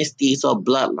Afro-Mestizo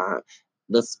bloodline.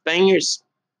 The Spaniards,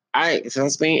 all right, so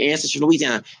Spanish ancestors from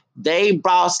Louisiana, they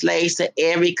brought slaves to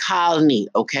every colony,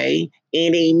 okay?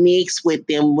 And they mixed with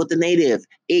them with the native.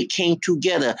 It came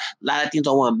together. A lot of things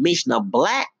don't want to mention the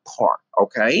black part,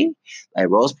 okay? Like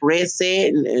Rose Perez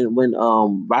said, and when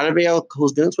Rodney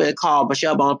who's doing Twitter, called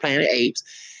Michelle Obama Planet Apes,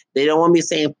 they don't want me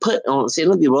saying put on. See,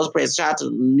 look at Rose Perez. Shout out to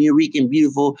New Rican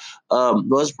beautiful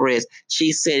Rose Perez.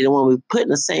 She said they don't want me put in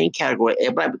the same category,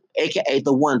 aka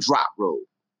the one drop rule.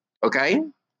 Okay,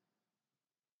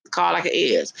 call like it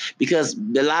is because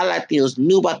a lot of Latinos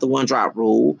knew about the one drop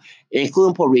rule,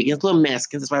 including Puerto Ricans, including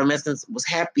Mexicans. That's why Mexicans was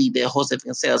happy that Jose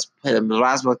Cancelos played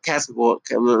Larasma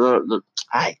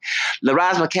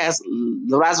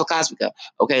Cosmica,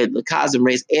 okay, the Cosmic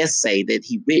Race essay that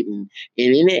he written,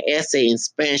 and in that essay in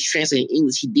Spanish, translated in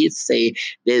English, he did say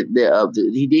that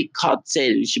he did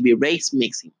say it should be race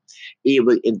mixing.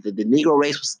 The Negro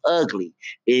race was ugly.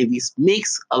 If you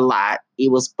mix a lot,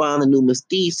 it will spawn a new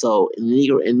mestizo, and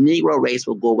Negro race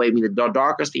will go away. I mean, the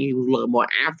darker skin people who look more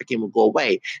African will go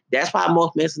away. That's why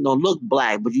most Mexicans don't look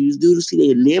black, but you do see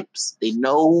their lips, their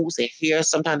nose, their hair.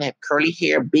 Sometimes they have curly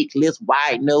hair, big lips,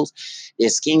 wide nose. Their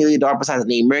skin really dark besides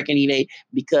the American DNA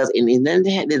because and then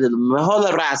they had the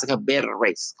Mahola race, like a better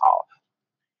race called.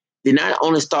 They not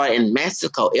only started in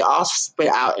Mexico, it also spread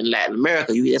out in Latin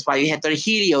America. That's why you had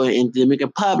Trujillo in the Dominican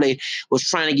Republic was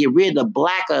trying to get rid of the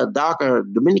blacker, darker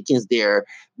Dominicans there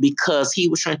because he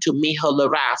was trying to mejor la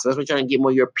raza. That's why trying to get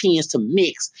more Europeans to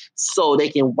mix so they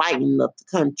can whiten up the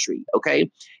country, okay?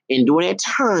 And during that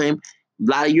time, a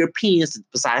lot of Europeans,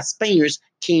 besides Spaniards,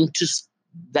 came to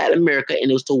Latin America and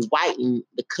it was to whiten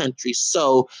the country.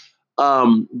 So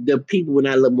the people would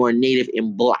not look more native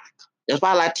and black. That's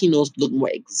why Latinos look more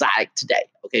exotic today.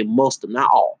 Okay, most of them, not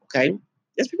all. Okay,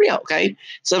 let's be real. Okay,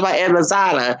 so that's why Eva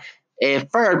Lozada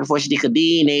at first before she did a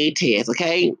DNA test.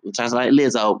 Okay, sounds like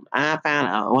Lizzo. I found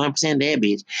out 100% that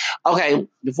bitch. Okay,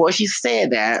 before she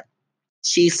said that,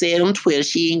 she said on Twitter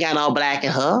she ain't got no black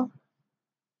in her.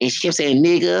 And she kept saying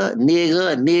nigga,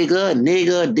 nigga, nigga,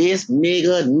 nigga, this,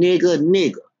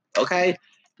 nigga. Okay?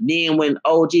 Then when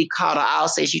OG called her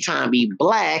out, say she trying to be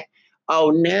black, oh,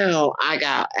 now I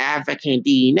got African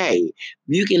DNA.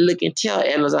 You can look and tell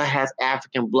Elza has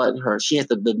African blood in her. She has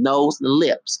the nose and the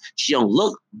lips. She don't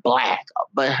look black,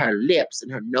 but her lips and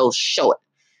her nose show it.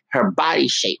 Her body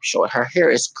shape show it. Her hair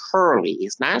is curly.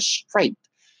 It's not straight.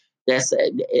 That's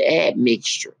an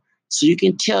admixture. So you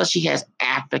can tell she has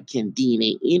African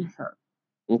DNA in her.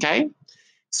 Okay?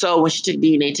 So when she took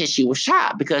DNA test, she was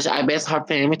shocked because I bet her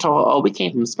family told her, oh, we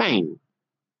came from Spain.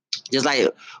 Just like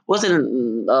what's it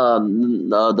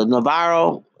the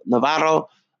Navarro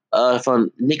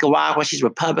from Nicaragua. She's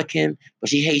Republican, but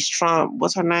she hates Trump.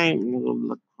 What's her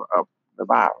name?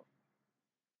 Navarro.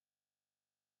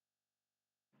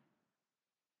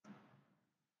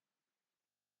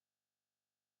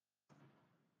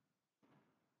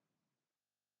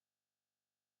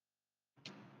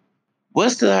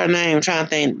 What's her name? I'm trying to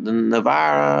think.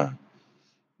 Navarro.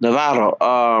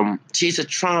 Navarro. She's a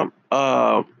Trump.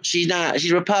 She's not.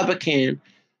 She's Republican.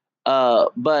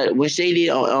 But when she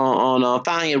did on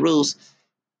Finding Rules,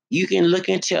 you can look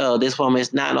and tell this woman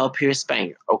is not no pure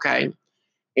Spaniard. Okay,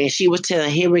 and she was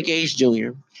telling Henry Gates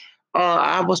Jr.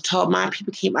 I was told my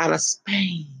people came out of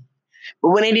Spain.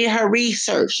 But when they did her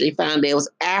research, they found there was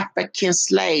African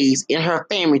slaves in her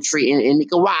family tree in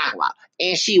Nicaragua,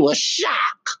 and she was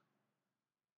shocked.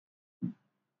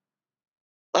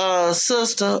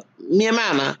 Sister, mi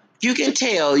hermana, you can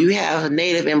tell you have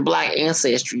native and black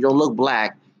ancestry. You don't look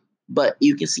black, but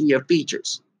you can see your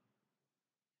features.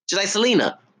 Just like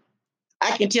Selena,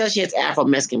 I can tell she has Afro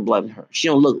Mexican blood in her. She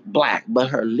don't look black, but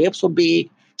her lips were big.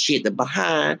 She had the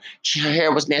behind. Her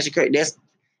hair was naturally curly.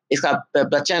 It's called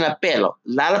bachana pelo.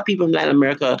 A lot of people in Latin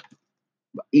America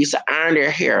used to iron their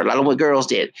hair. A lot of what girls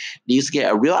did. They used to get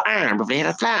a real iron, but they had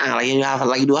a flat iron.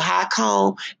 Like you do a high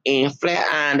comb and flat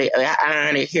iron. They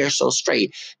iron their hair so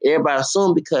straight. Everybody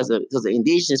assumed because the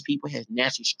indigenous people had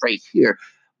naturally straight hair,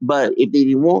 but if they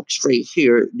didn't want straight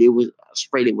hair, they would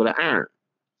straight it with an iron.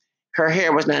 Her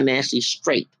hair was not naturally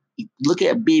straight. Look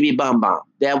at Bibi Bum Bum.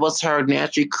 That was her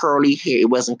naturally curly hair. It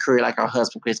wasn't curly like her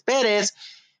husband Chris Perez.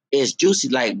 It's juicy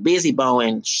like Busy Bone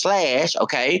and Slash,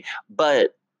 okay?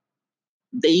 But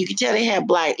you can tell they had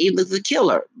black, even the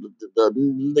killer.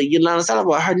 You know what I'm saying?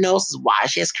 Her nose is wide.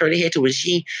 She has curly hair too. But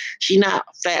she not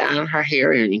flat on her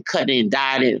hair and cut it and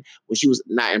dyed it when she was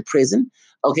not in prison.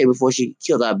 Okay, before she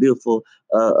killed our beautiful,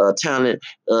 talented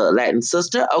Latin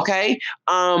sister. Okay,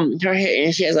 her hair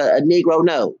and she has a Negro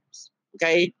nose.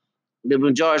 Okay,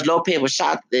 when George Lopez was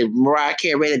shot, the Mariah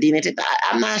Carey read the DNA test.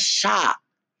 I'm not shocked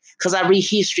because I read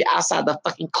history outside the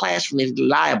fucking classroom. They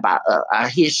lie about our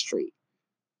history.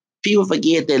 People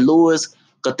forget that Luis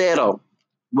Cotero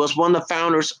was one of the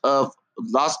founders of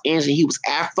Los Angeles. He was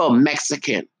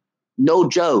Afro-Mexican. No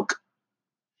joke.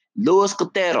 Luis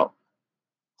Cotero,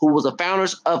 who was one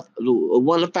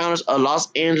of the founders of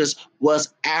Los Angeles,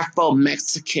 was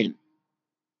Afro-Mexican.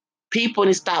 People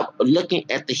need to stop looking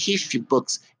at the history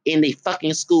books in the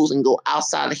fucking schools and go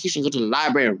outside the history and go to the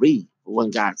library and read for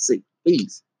one God's sake.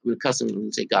 Please. I'm cussing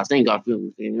and say God's name, God,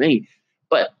 me.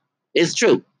 But it's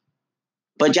true.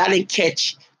 But y'all didn't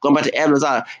catch going back to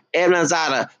Evan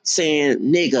Zada saying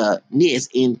nigga, this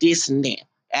and this and that.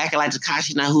 Acting like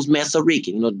Takashi now who's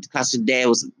Mexican. You know, Takashi's dad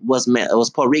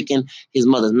was Puerto Rican, his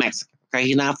mother's Mexican. Okay,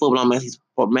 he's not full blown Mexican,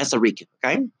 he's Rican.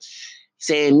 Okay,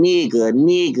 saying nigga,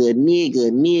 nigga, nigga,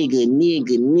 nigga,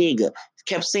 nigga, nigga.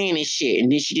 Kept saying this shit,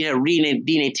 and then she did her reading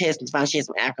DNA test and found she had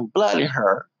some African blood in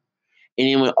her. And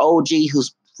then when OG,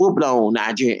 who's full blown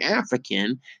Nigerian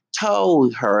African,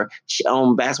 told her she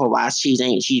on Basketball Wives she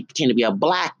pretended to be a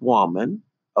black woman,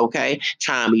 okay,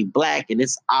 trying to be black, and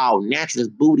it's all natural. This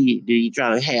booty that you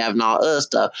trying to have and all other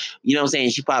stuff. You know what I'm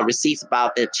saying? She probably receipts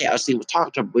about that chat. She was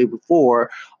talking to her way before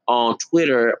on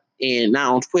Twitter, and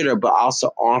not on Twitter, but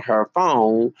also on her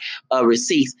phone,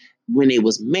 receipts when they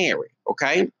was married,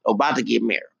 okay, or about to get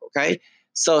married, okay.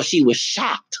 So she was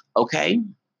shocked, okay,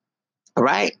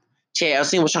 right?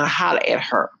 Chelsea was trying to holler at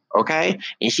her, okay?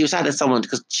 And she was talking to someone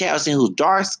because Chelsea, who's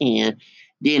dark skinned,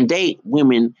 didn't date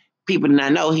women. People did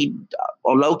not know he,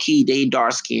 or low key, date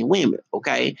dark skinned women,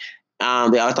 okay? They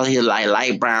all thought he was like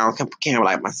light brown, kind of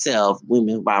like myself,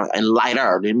 women and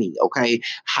lighter than me, okay?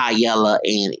 High yellow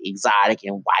and exotic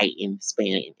and white and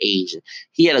Hispanic and Asian.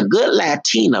 He had a good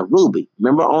Latina, Ruby.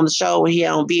 Remember on the show when he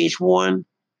had on VH1?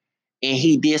 And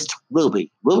he dissed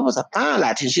Ruby. Ruby was a fine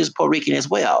Latina. She was Puerto Rican as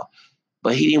well.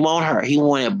 But he didn't want her. He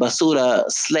wanted Basuda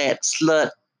slut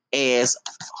ass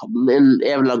Evelyn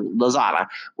Lozada,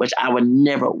 which I would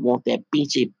never want that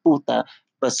pinche puta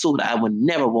Basuda. I would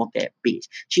never want that bitch.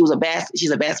 She's a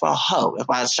basketball hoe. That's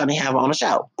why I was trying to have her on the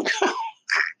show.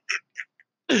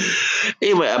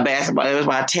 Anyway, a basketball. It was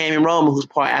by Tammy Roman, who's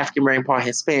part African American, part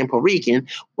Hispanic, Puerto Rican,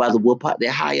 while the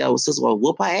high sister will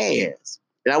whoop her ass.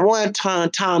 And I wanted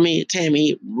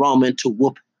Tammy Roman to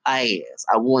whoop her ass.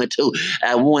 I wanted to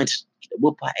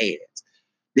whoop her ass.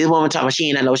 This woman talking about she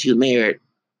ain't know she was married.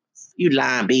 You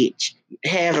lying bitch.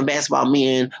 Half of basketball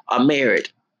men are married.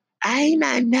 I ain't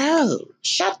not know.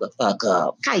 Shut the fuck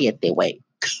up. Cállate, wait.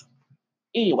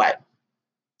 Anyway,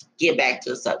 get back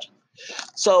to the subject.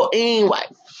 So anyway,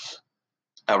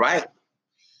 all right.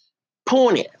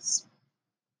 Point is,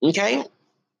 Okay?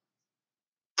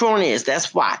 Point is,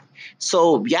 that's why.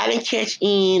 So y'all didn't catch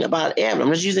in about Erbo.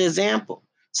 I'm just using an example.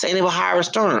 Same thing with Howard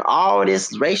Stern. All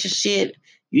this racial shit,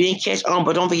 you didn't catch on,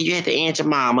 but don't forget you had the Aunt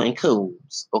Jemima and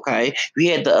Coons. Okay?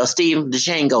 You had the Stephen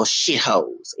DeChango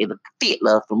shitholes and the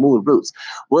Fitler from Movie Roots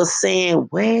was saying,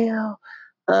 well,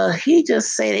 he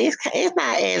just said it's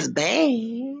not as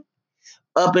bad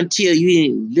up until you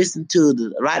didn't listen to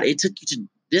the right. It took you to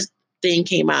this thing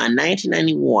came out in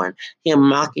 1991.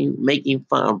 Him making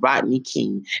fun of Rodney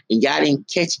King, and y'all didn't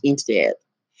catch into that.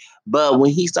 But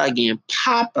when he started getting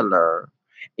popular,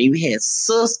 and you had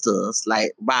sisters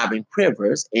like Robin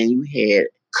Quivers, and you had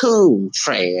Coon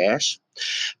Trash,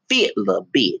 fit little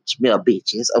bitch, male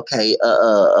bitches, okay,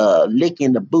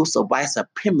 licking the boots of white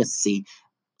supremacy,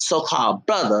 so-called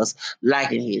brothers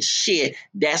liking his shit.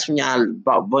 That's when y'all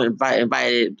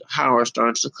invited Howard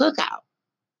Stern to the cookout.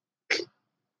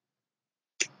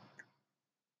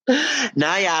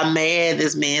 Now y'all mad.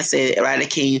 This man said, Rodney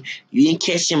King, you didn't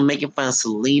catch him making fun of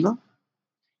Selena.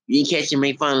 You didn't catch him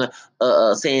making fun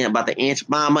of saying about the Aunt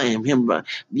Mama and him,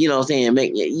 saying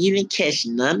you didn't catch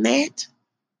none of that.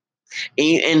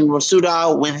 And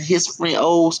Masudal, when his friend,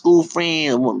 old school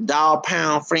friend, dog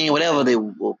pound friend, whatever they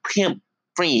were, pimp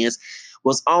friends,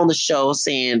 was on the show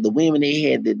saying the women they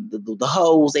had, the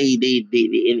hoes and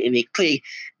they click,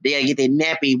 they gotta get their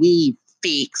nappy weave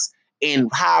fixed.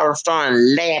 And Howard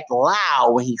Stern laughed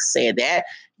loud when he said that.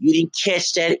 You didn't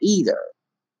catch that either.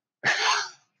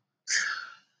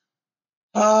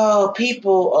 Oh,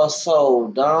 people are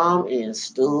so dumb and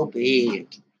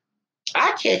stupid.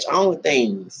 I catch on with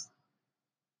things.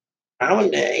 I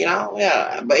was,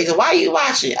 yeah. But he said, "Why are you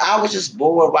watching?" I was just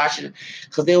bored watching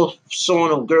because they were showing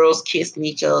them girls kissing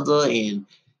each other, and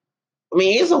I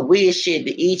mean, it's a weird shit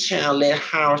that each channel let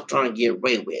Howard Stern get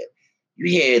away with.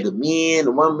 You had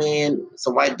the one man,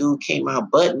 some white dude came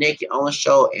out butt naked on the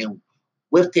show and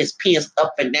whipped his penis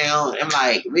up and down. I'm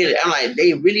like, really? I'm like,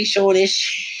 they really showing this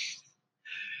shit?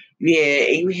 Yeah,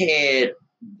 you had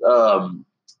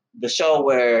the show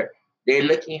where they're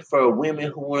looking for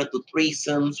women who wanted the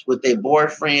threesomes with their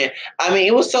boyfriend. I mean,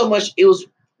 it was so much. It was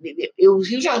he was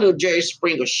trying to do Jerry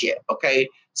Springer shit. Okay,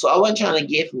 so I wasn't trying to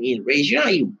get from any race. You know how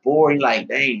you bored? You're like,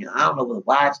 dang, I don't know what to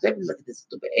watch. Let me look at this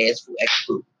stupid ass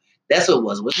food. That's what it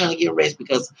was. We're trying to get race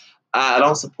because I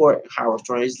don't support Howard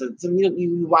Stern.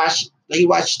 You watch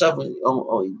stuff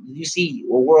you see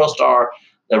a World Star,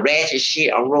 the ratchet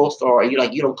shit on World Star, and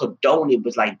you don't condone it, but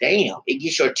it's like, damn, it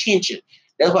gets your attention.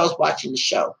 That's why I was watching the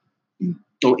show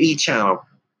on E Channel,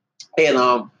 and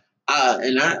I'm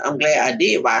glad I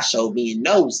did watch show being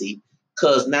nosy,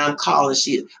 cause now I'm calling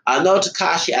shit. I know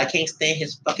Takashi, I can't stand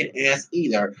his fucking ass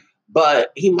either,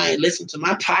 but he might listen to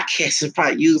my podcast and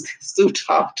probably use Snoop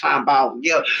Dogg talking about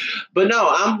But no,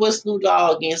 I'm with Snoop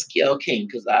Dogg against Gayle King,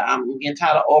 cause I'm getting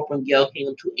tired of opening Gayle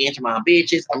King to answer my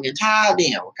bitches. I'm getting tired of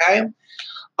them. Okay.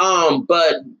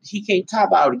 But he can't talk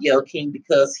about Gayle King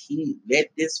because he let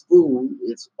this fool,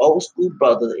 his old school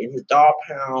brother, and his dog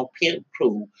pound pimp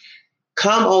crew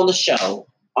come on the show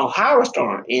on Howard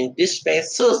Stern and disrespect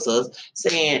sisters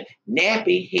saying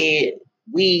nappy head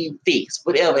weave fix,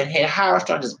 whatever, and had Howard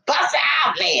Stern just bust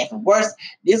out laughing.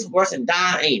 This is worse than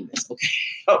Don Amos. Okay.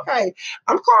 Okay.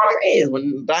 I'm calling her ass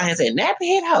when Don had said nappy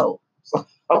head hoe.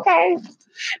 Okay.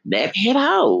 Nappy head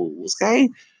hoes. Okay.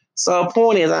 So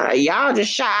point is, y'all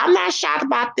just shocked. I'm not shocked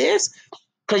about this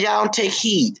because y'all don't take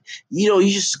heed. You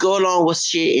just go along with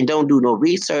shit and don't do no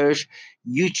research.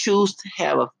 You choose to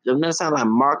have doesn't sound like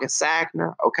Margaret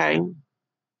Sackner, okay?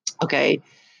 Okay.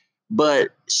 But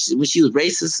when she was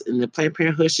racist in the Planned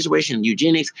Parenthood situation,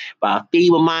 eugenics, by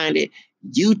feeble-minded,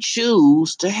 you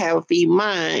choose to have a feeble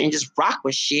mind and just rock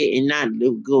with shit and not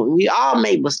go. We all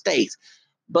make mistakes.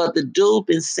 But the dude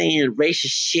been saying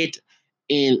racist shit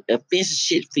and offensive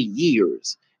shit for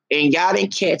years. And y'all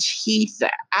didn't catch heat.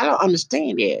 I don't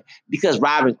understand that. Because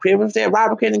Robin Quivers there.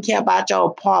 Robin Quivers didn't care about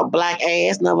your part black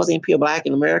ass. None of us ain't pure black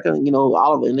in America.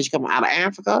 All of it, unless you come out of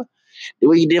Africa. The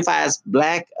way you identify as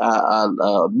black,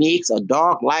 mix, or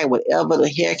dark, light, whatever, the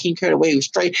hair King Curly, the way it was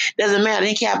straight. Doesn't matter.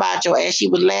 They didn't care about your ass. She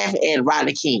was laughing at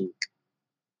Rodney King.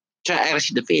 Trying to act like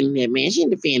she defending that man. She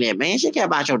didn't defend that man. She didn't care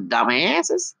about your dumb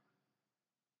asses.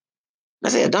 I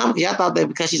said dumb because y'all thought that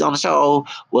because she's on the show,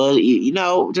 well,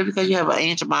 just because you have an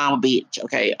Aunt Mama bitch,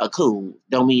 okay, a coon,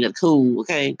 don't mean a coon,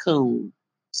 okay, coon,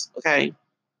 okay.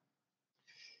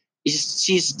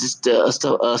 She's just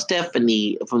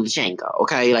Stephanie from the Chango,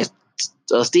 okay, like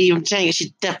Steve Chango,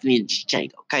 she's Stephanie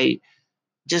Chango, okay.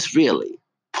 Just really.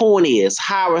 Point is,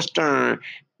 Howard Stern,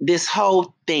 this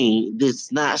whole thing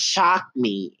does not shock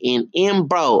me. And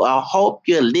Erbo, I hope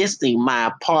you're listening,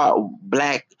 my part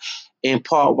black and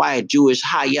part white Jewish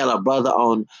high yellow brother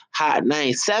on Hot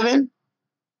 97.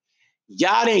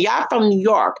 Y'all from New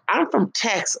York. I'm from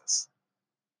Texas.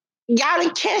 Y'all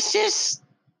didn't catch this?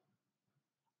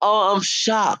 Oh, I'm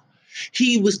shocked.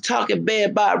 He was talking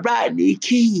bad about Rodney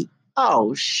King.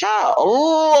 Oh, shocked.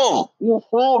 Oh, you're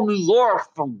from New York,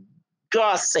 for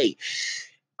God's sake.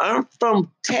 I'm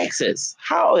from Texas.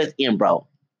 How is Erbo?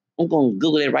 I'm going to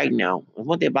Google it right now.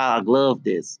 One thing about I love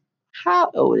this.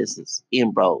 How old is this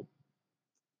Erbo?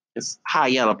 It's high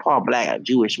yellow, part black,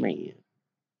 Jewish man.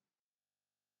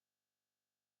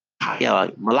 High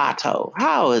yellow, mulatto.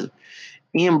 How is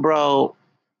Erbo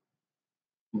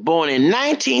born in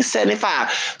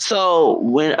 1975? So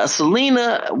when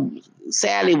Selena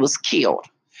sadly was killed,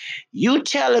 you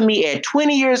telling me at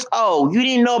 20 years old you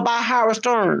didn't know about Howard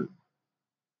Stern,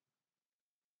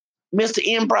 Mr.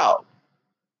 Erbo,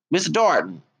 Mr.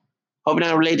 Darden? Hope you're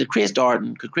not related to Chris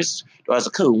Darden, because Chris Darden's a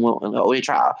coon in the OA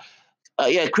trial.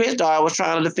 Yeah, Chris Darden was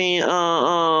trying to defend,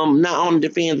 not only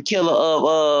defend the killer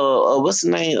of what's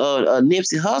his name,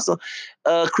 Nipsey Hussle.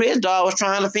 Chris Darden was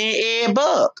trying to defend Ed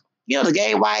Buck. You know, the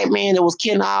gay white man that was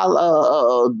killing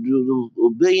all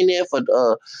billionaire for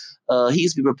he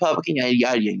used to be Republican.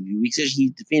 We said he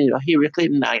defended Hillary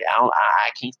Clinton. I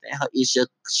can't stand her. It's just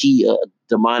she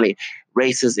demonic,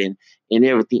 racist, and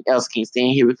everything else. Can't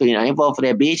stand Hillary Clinton. I ain't vote for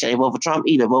that bitch. I ain't vote for Trump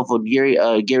either. I vote for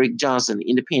Gary Johnson,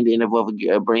 independent, and I vote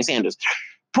for Bernie Sanders.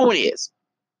 Point is,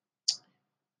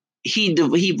 he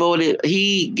voted.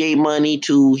 He gave money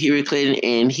to Hillary Clinton,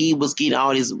 and he was getting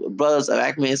all these brothers of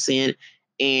African descent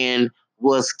and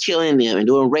was killing them and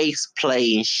doing race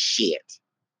play and shit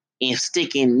and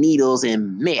sticking needles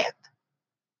in meth.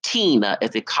 Tina,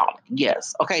 as they call it.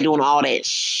 Yes. Okay, doing all that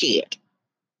shit.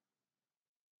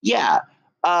 Yeah.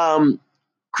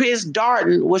 Chris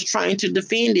Darden was trying to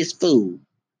defend this fool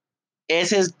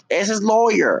as his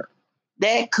lawyer.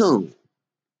 That coon.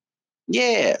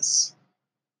 Yes.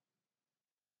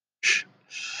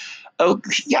 Oh,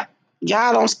 yeah.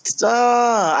 Y'all don't.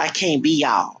 I can't be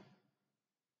y'all.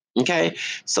 Okay.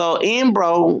 So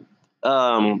Erbo,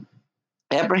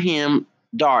 Abraham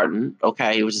Darden.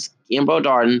 Okay, it was just Erbo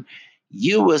Darden.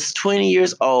 You was 20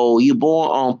 years old. You born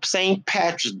on St.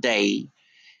 Patrick's Day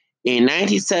in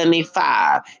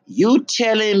 1975. You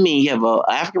telling me you have an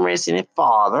African American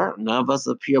father, none of us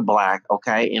are pure black,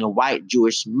 okay, and a white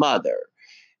Jewish mother.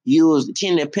 You was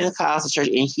attending a Pentecostal church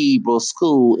in Hebrew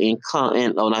school not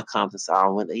Compton,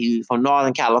 sorry, he was from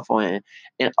Northern California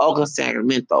in Oakland,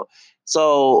 Sacramento.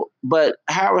 So, but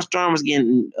Howard Stern was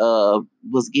getting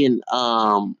what's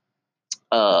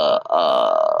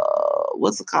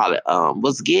it called it?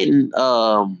 What's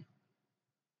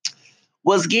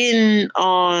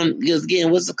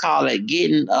it called it?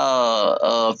 Getting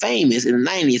famous in the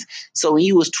 90s. So when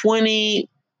he was 20,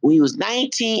 when he was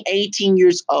 19, 18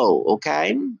 years old,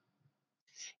 okay?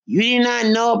 You did not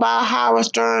know about Howard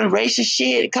Stern racist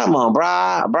shit? Come on,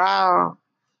 brah.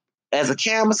 As a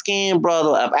camel skin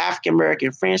brother of African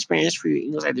American, French, Spanish, Free,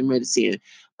 English, I didn't really see it.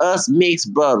 Us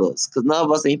mixed brothers, because none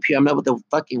of us ain't pure. I remember the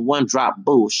fucking one drop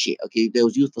bullshit, okay? That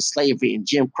was used for slavery and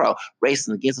Jim Crow,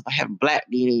 racing against us for having black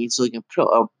DNA so he can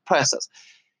oppress us.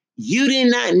 You did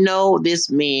not know this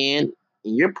man,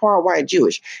 and you're part white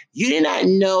Jewish. You did not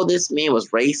know this man was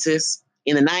racist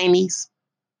in the 90s,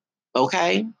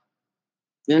 okay?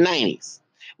 In the 90s.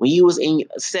 When you was in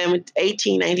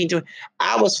 18, 19, 20,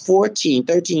 I was 14,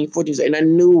 13, 14, and I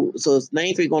knew, so it's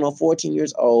 93 going on 14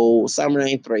 years old, summer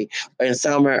 93, and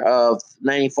summer of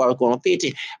 94 I was going on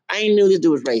 15. I knew this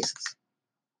dude was racist.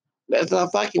 That's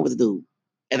not fucking with the dude.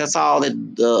 And that's all that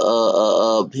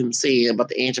him saying about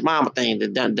the Aunt Mama thing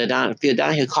that Phil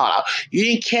Donahue called out. You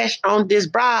didn't catch on this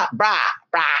brah.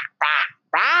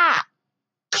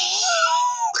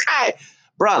 Okay,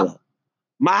 brother.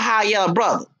 My high yellow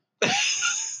brother.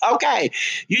 Okay,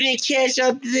 you didn't catch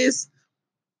up to this.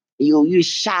 You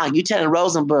shocked. You telling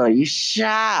Rosenberg, you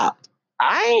shocked.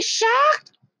 I ain't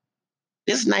shocked.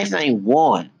 This is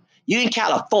 1991. You in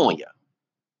California.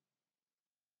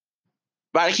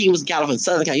 Rodney King was in California,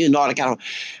 Southern California, you in Northern California.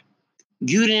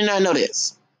 You did not know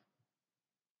this.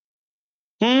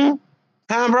 Huh,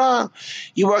 bro?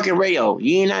 You work in radio.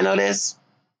 You did not know this?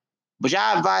 But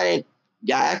y'all invited,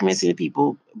 y'all African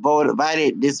people,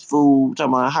 invited this fool,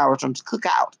 talking about Howard Trump, to cook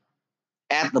out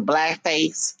at the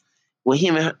blackface with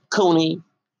him and Cooney,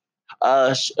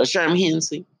 Sherman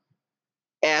Hennessy,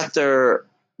 after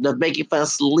the making fun of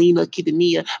Selena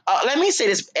Quintanilla. Let me say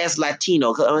this as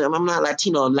Latino, because I'm not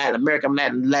Latino in Latin America.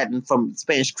 I'm Latin from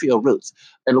Spanish Creole roots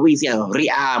in Louisiana.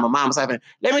 My mom's side.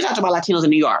 Let me talk about Latinos in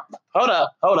New York. Hold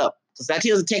up. Because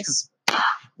Latinos in Texas,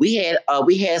 we had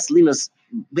Selena's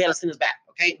back.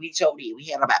 Okay, we showed it. We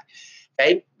had her back.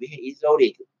 Okay, he's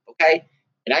Rodriguez. Okay,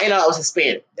 and I didn't know I was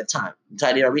Hispanic at the time until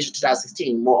I did a research in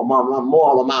 2016. More on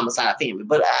my mama's side of family,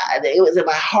 but it was in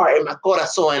my heart, in my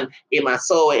corazón, in my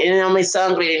soul, and in my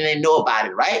sangre, and they know about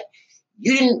it, right?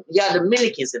 You didn't, y'all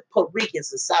Dominicans and Puerto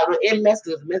Ricans and South and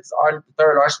Mexicans. The Mexicans are the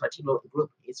third largest Latino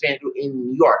group, Hispanic group in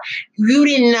New York. You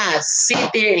did not sit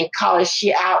there and call this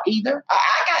shit out either.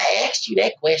 I gotta ask you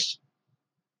that question.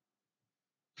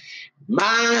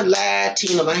 My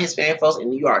Hispanic folks in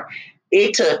New York,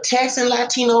 it took Texan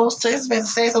Latinos to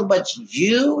say something, but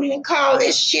you didn't call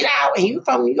this shit out, and you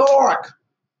from New York.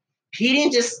 He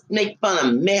didn't just make fun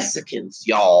of Mexicans,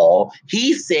 y'all.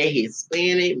 He said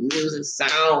Hispanic music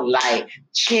sound like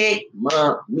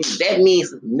chickmunk music. That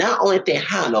means not only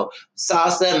Tejano,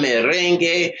 salsa,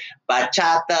 merengue,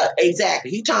 bachata.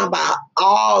 Exactly. He talking about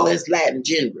all this Latin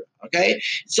genre. Okay,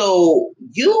 so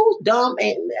you dumb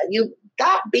and you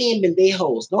stop being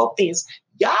bendejos. No offense,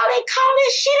 y'all didn't call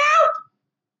this shit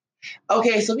out.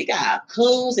 Okay, so we got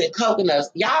coons and coconuts.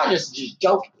 Y'all just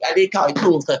joking. I did call it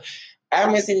coons because I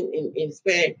remember in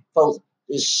Spanish folks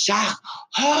just shocked.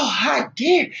 Oh, how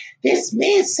dare this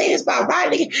man say this about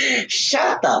Rodney King?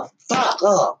 Shut the fuck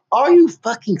up. Are you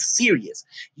fucking serious?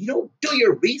 You don't do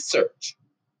your research.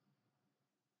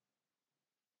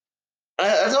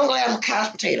 I'm glad I'm a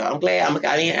couch potato. I'm glad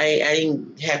I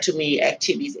didn't have too many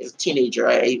activities as a teenager.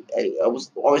 I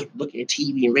was always looking at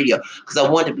TV and radio because I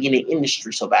wanted to be in the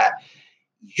industry so bad.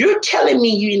 You're telling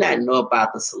me you did not know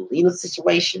about the Selena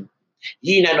situation?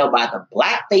 You did not know about the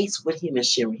blackface with him and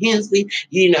Sharon Hensley?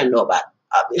 You did not know about,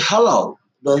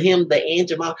 the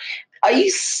Angel Mom? Are you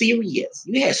serious?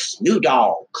 You had Snoop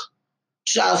Dogg,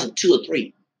 2002 or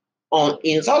 3,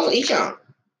 it's also Econ.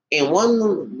 And one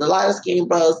of the light skinned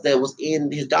brothers that was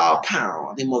in his dog pound,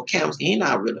 I think more camp skin, he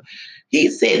not really. He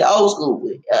said the old school,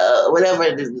 whatever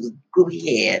the group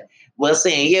he had, was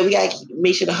saying, yeah, we gotta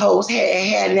make sure the hoes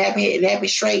had nappy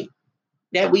straight,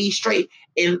 that weed straight.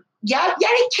 And y'all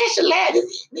didn't catch the lad. Y'all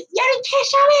didn't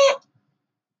catch all that.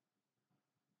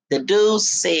 The dude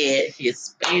said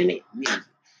Hispanic music,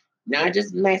 not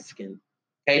just Mexican,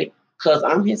 okay? Because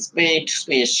I'm Hispanic to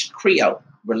Spanish Creole,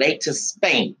 relate to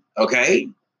Spain, okay?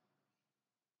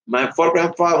 My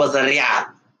four-grandfather was a real.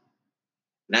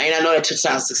 Now, I know that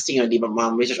 2016 I did my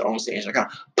mom research on stage. I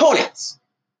got opponents.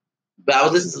 But I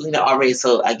was listening to Selena already,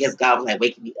 so I guess God was like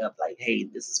waking me up, like, hey,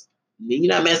 this is,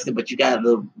 you're not Mexican, but you got a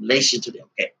little relation to them,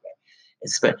 okay?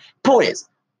 Point is,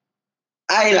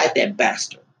 I ain't like that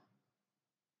bastard.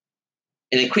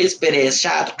 And then Chris Perez,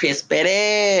 shout out to Chris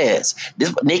Perez.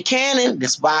 This Nick Cannon,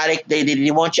 this is why they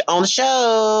didn't want you on the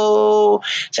show.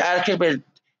 Shout out to Chris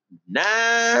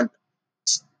Perez.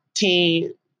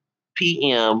 9:10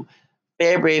 p.m.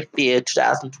 February 5th,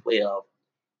 2012.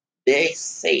 They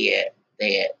said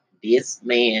that this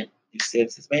man, this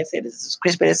is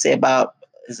Chris Perez said about,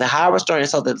 it's a Howard story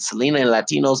so that Selena and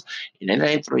Latinos in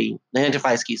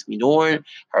 1995, during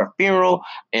her funeral,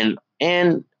 and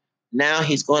now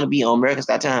he's going to be on America's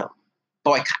Got Talent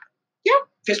boycott. Yep,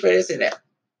 Chris Perez said that.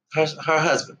 Her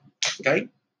husband. Okay.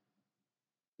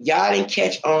 Y'all didn't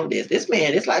catch on this. This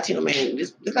Latino man,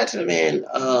 this Latino man,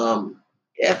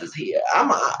 is here.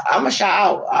 I'm a shout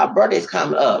out. Our birthday's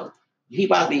coming up. He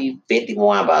about to be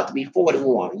 51, about to be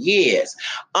 41. Yes.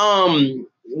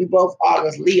 We both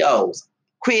August Leos.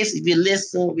 Chris, if you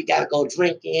listen, we gotta go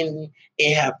drinking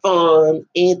and have fun.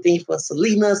 Anything for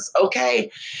Selena's,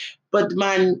 okay? But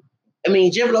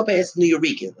Jennifer Lopez is New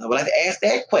Yorker. I would like to ask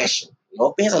that question. No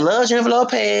offense, I love Jennifer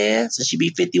Lopez. So she be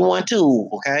 51 too,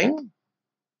 okay?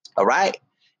 All right.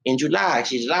 In July,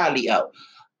 she's July Leo.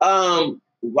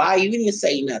 Why you didn't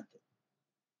say nothing?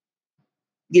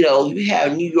 You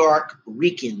have New York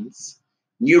Ricans,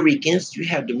 you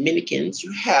have Dominicans,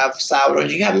 you have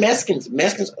Salvadorans, you have Mexicans.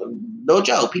 Mexicans, no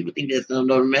joke. People think there's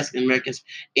no Mexican Americans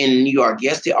in New York.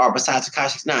 Yes, there are, besides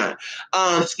Tekashi 9.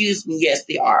 Excuse me, yes,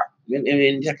 they are. And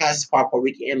Tekashi's part Puerto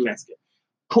Rican and Mexican.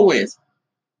 Point is,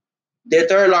 they're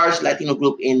third largest Latino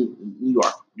group in New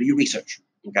York. Do your research,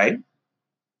 okay?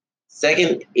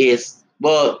 Second is,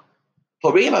 well,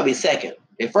 Puerto Rican might be second.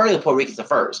 And first, Puerto Rican's the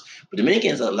first. But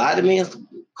Dominicans, a lot of Dominicans,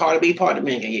 Carter B part of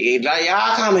Dominican.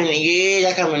 Y'all coming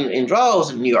in droves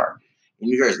in New York, in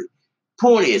New Jersey.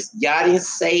 Point is, y'all didn't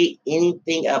say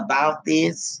anything about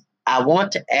this. I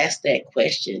want to ask that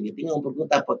question. Yo tengo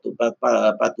una pregunta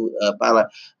para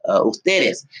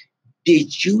ustedes.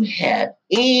 Did you have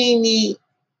any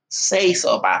say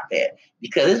so about that?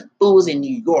 Because this fool's in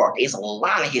New York. There's a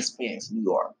lot of Hispanics in New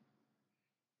York.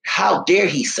 How dare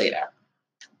he say that?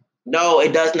 No,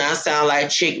 it does not sound like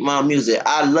chick mom music.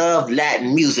 I love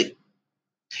Latin music.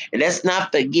 And let's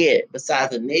not forget,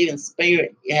 besides the native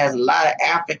spirit, it has a lot of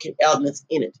African elements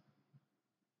in it.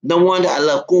 No wonder I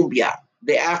love cumbia.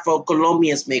 The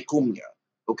Afro-Colombians made cumbia,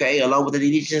 okay, along with the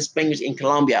indigenous Spaniards in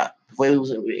Colombia before it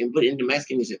was put into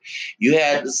Mexican music. You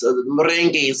had this,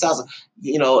 merengue and salsa,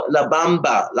 La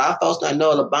Bamba. A lot of folks don't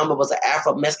know La Bamba was an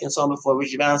Afro-Mexican song before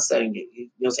Richie Valens sang it. You know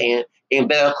what I'm saying? In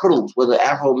Veracruz, where the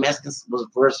Afro-Mexicans was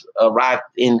first arrived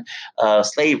in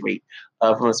slavery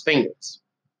from the Spaniards.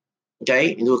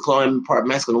 Okay, and they were calling part of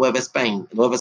Mexico, Nueva Spain, Nueva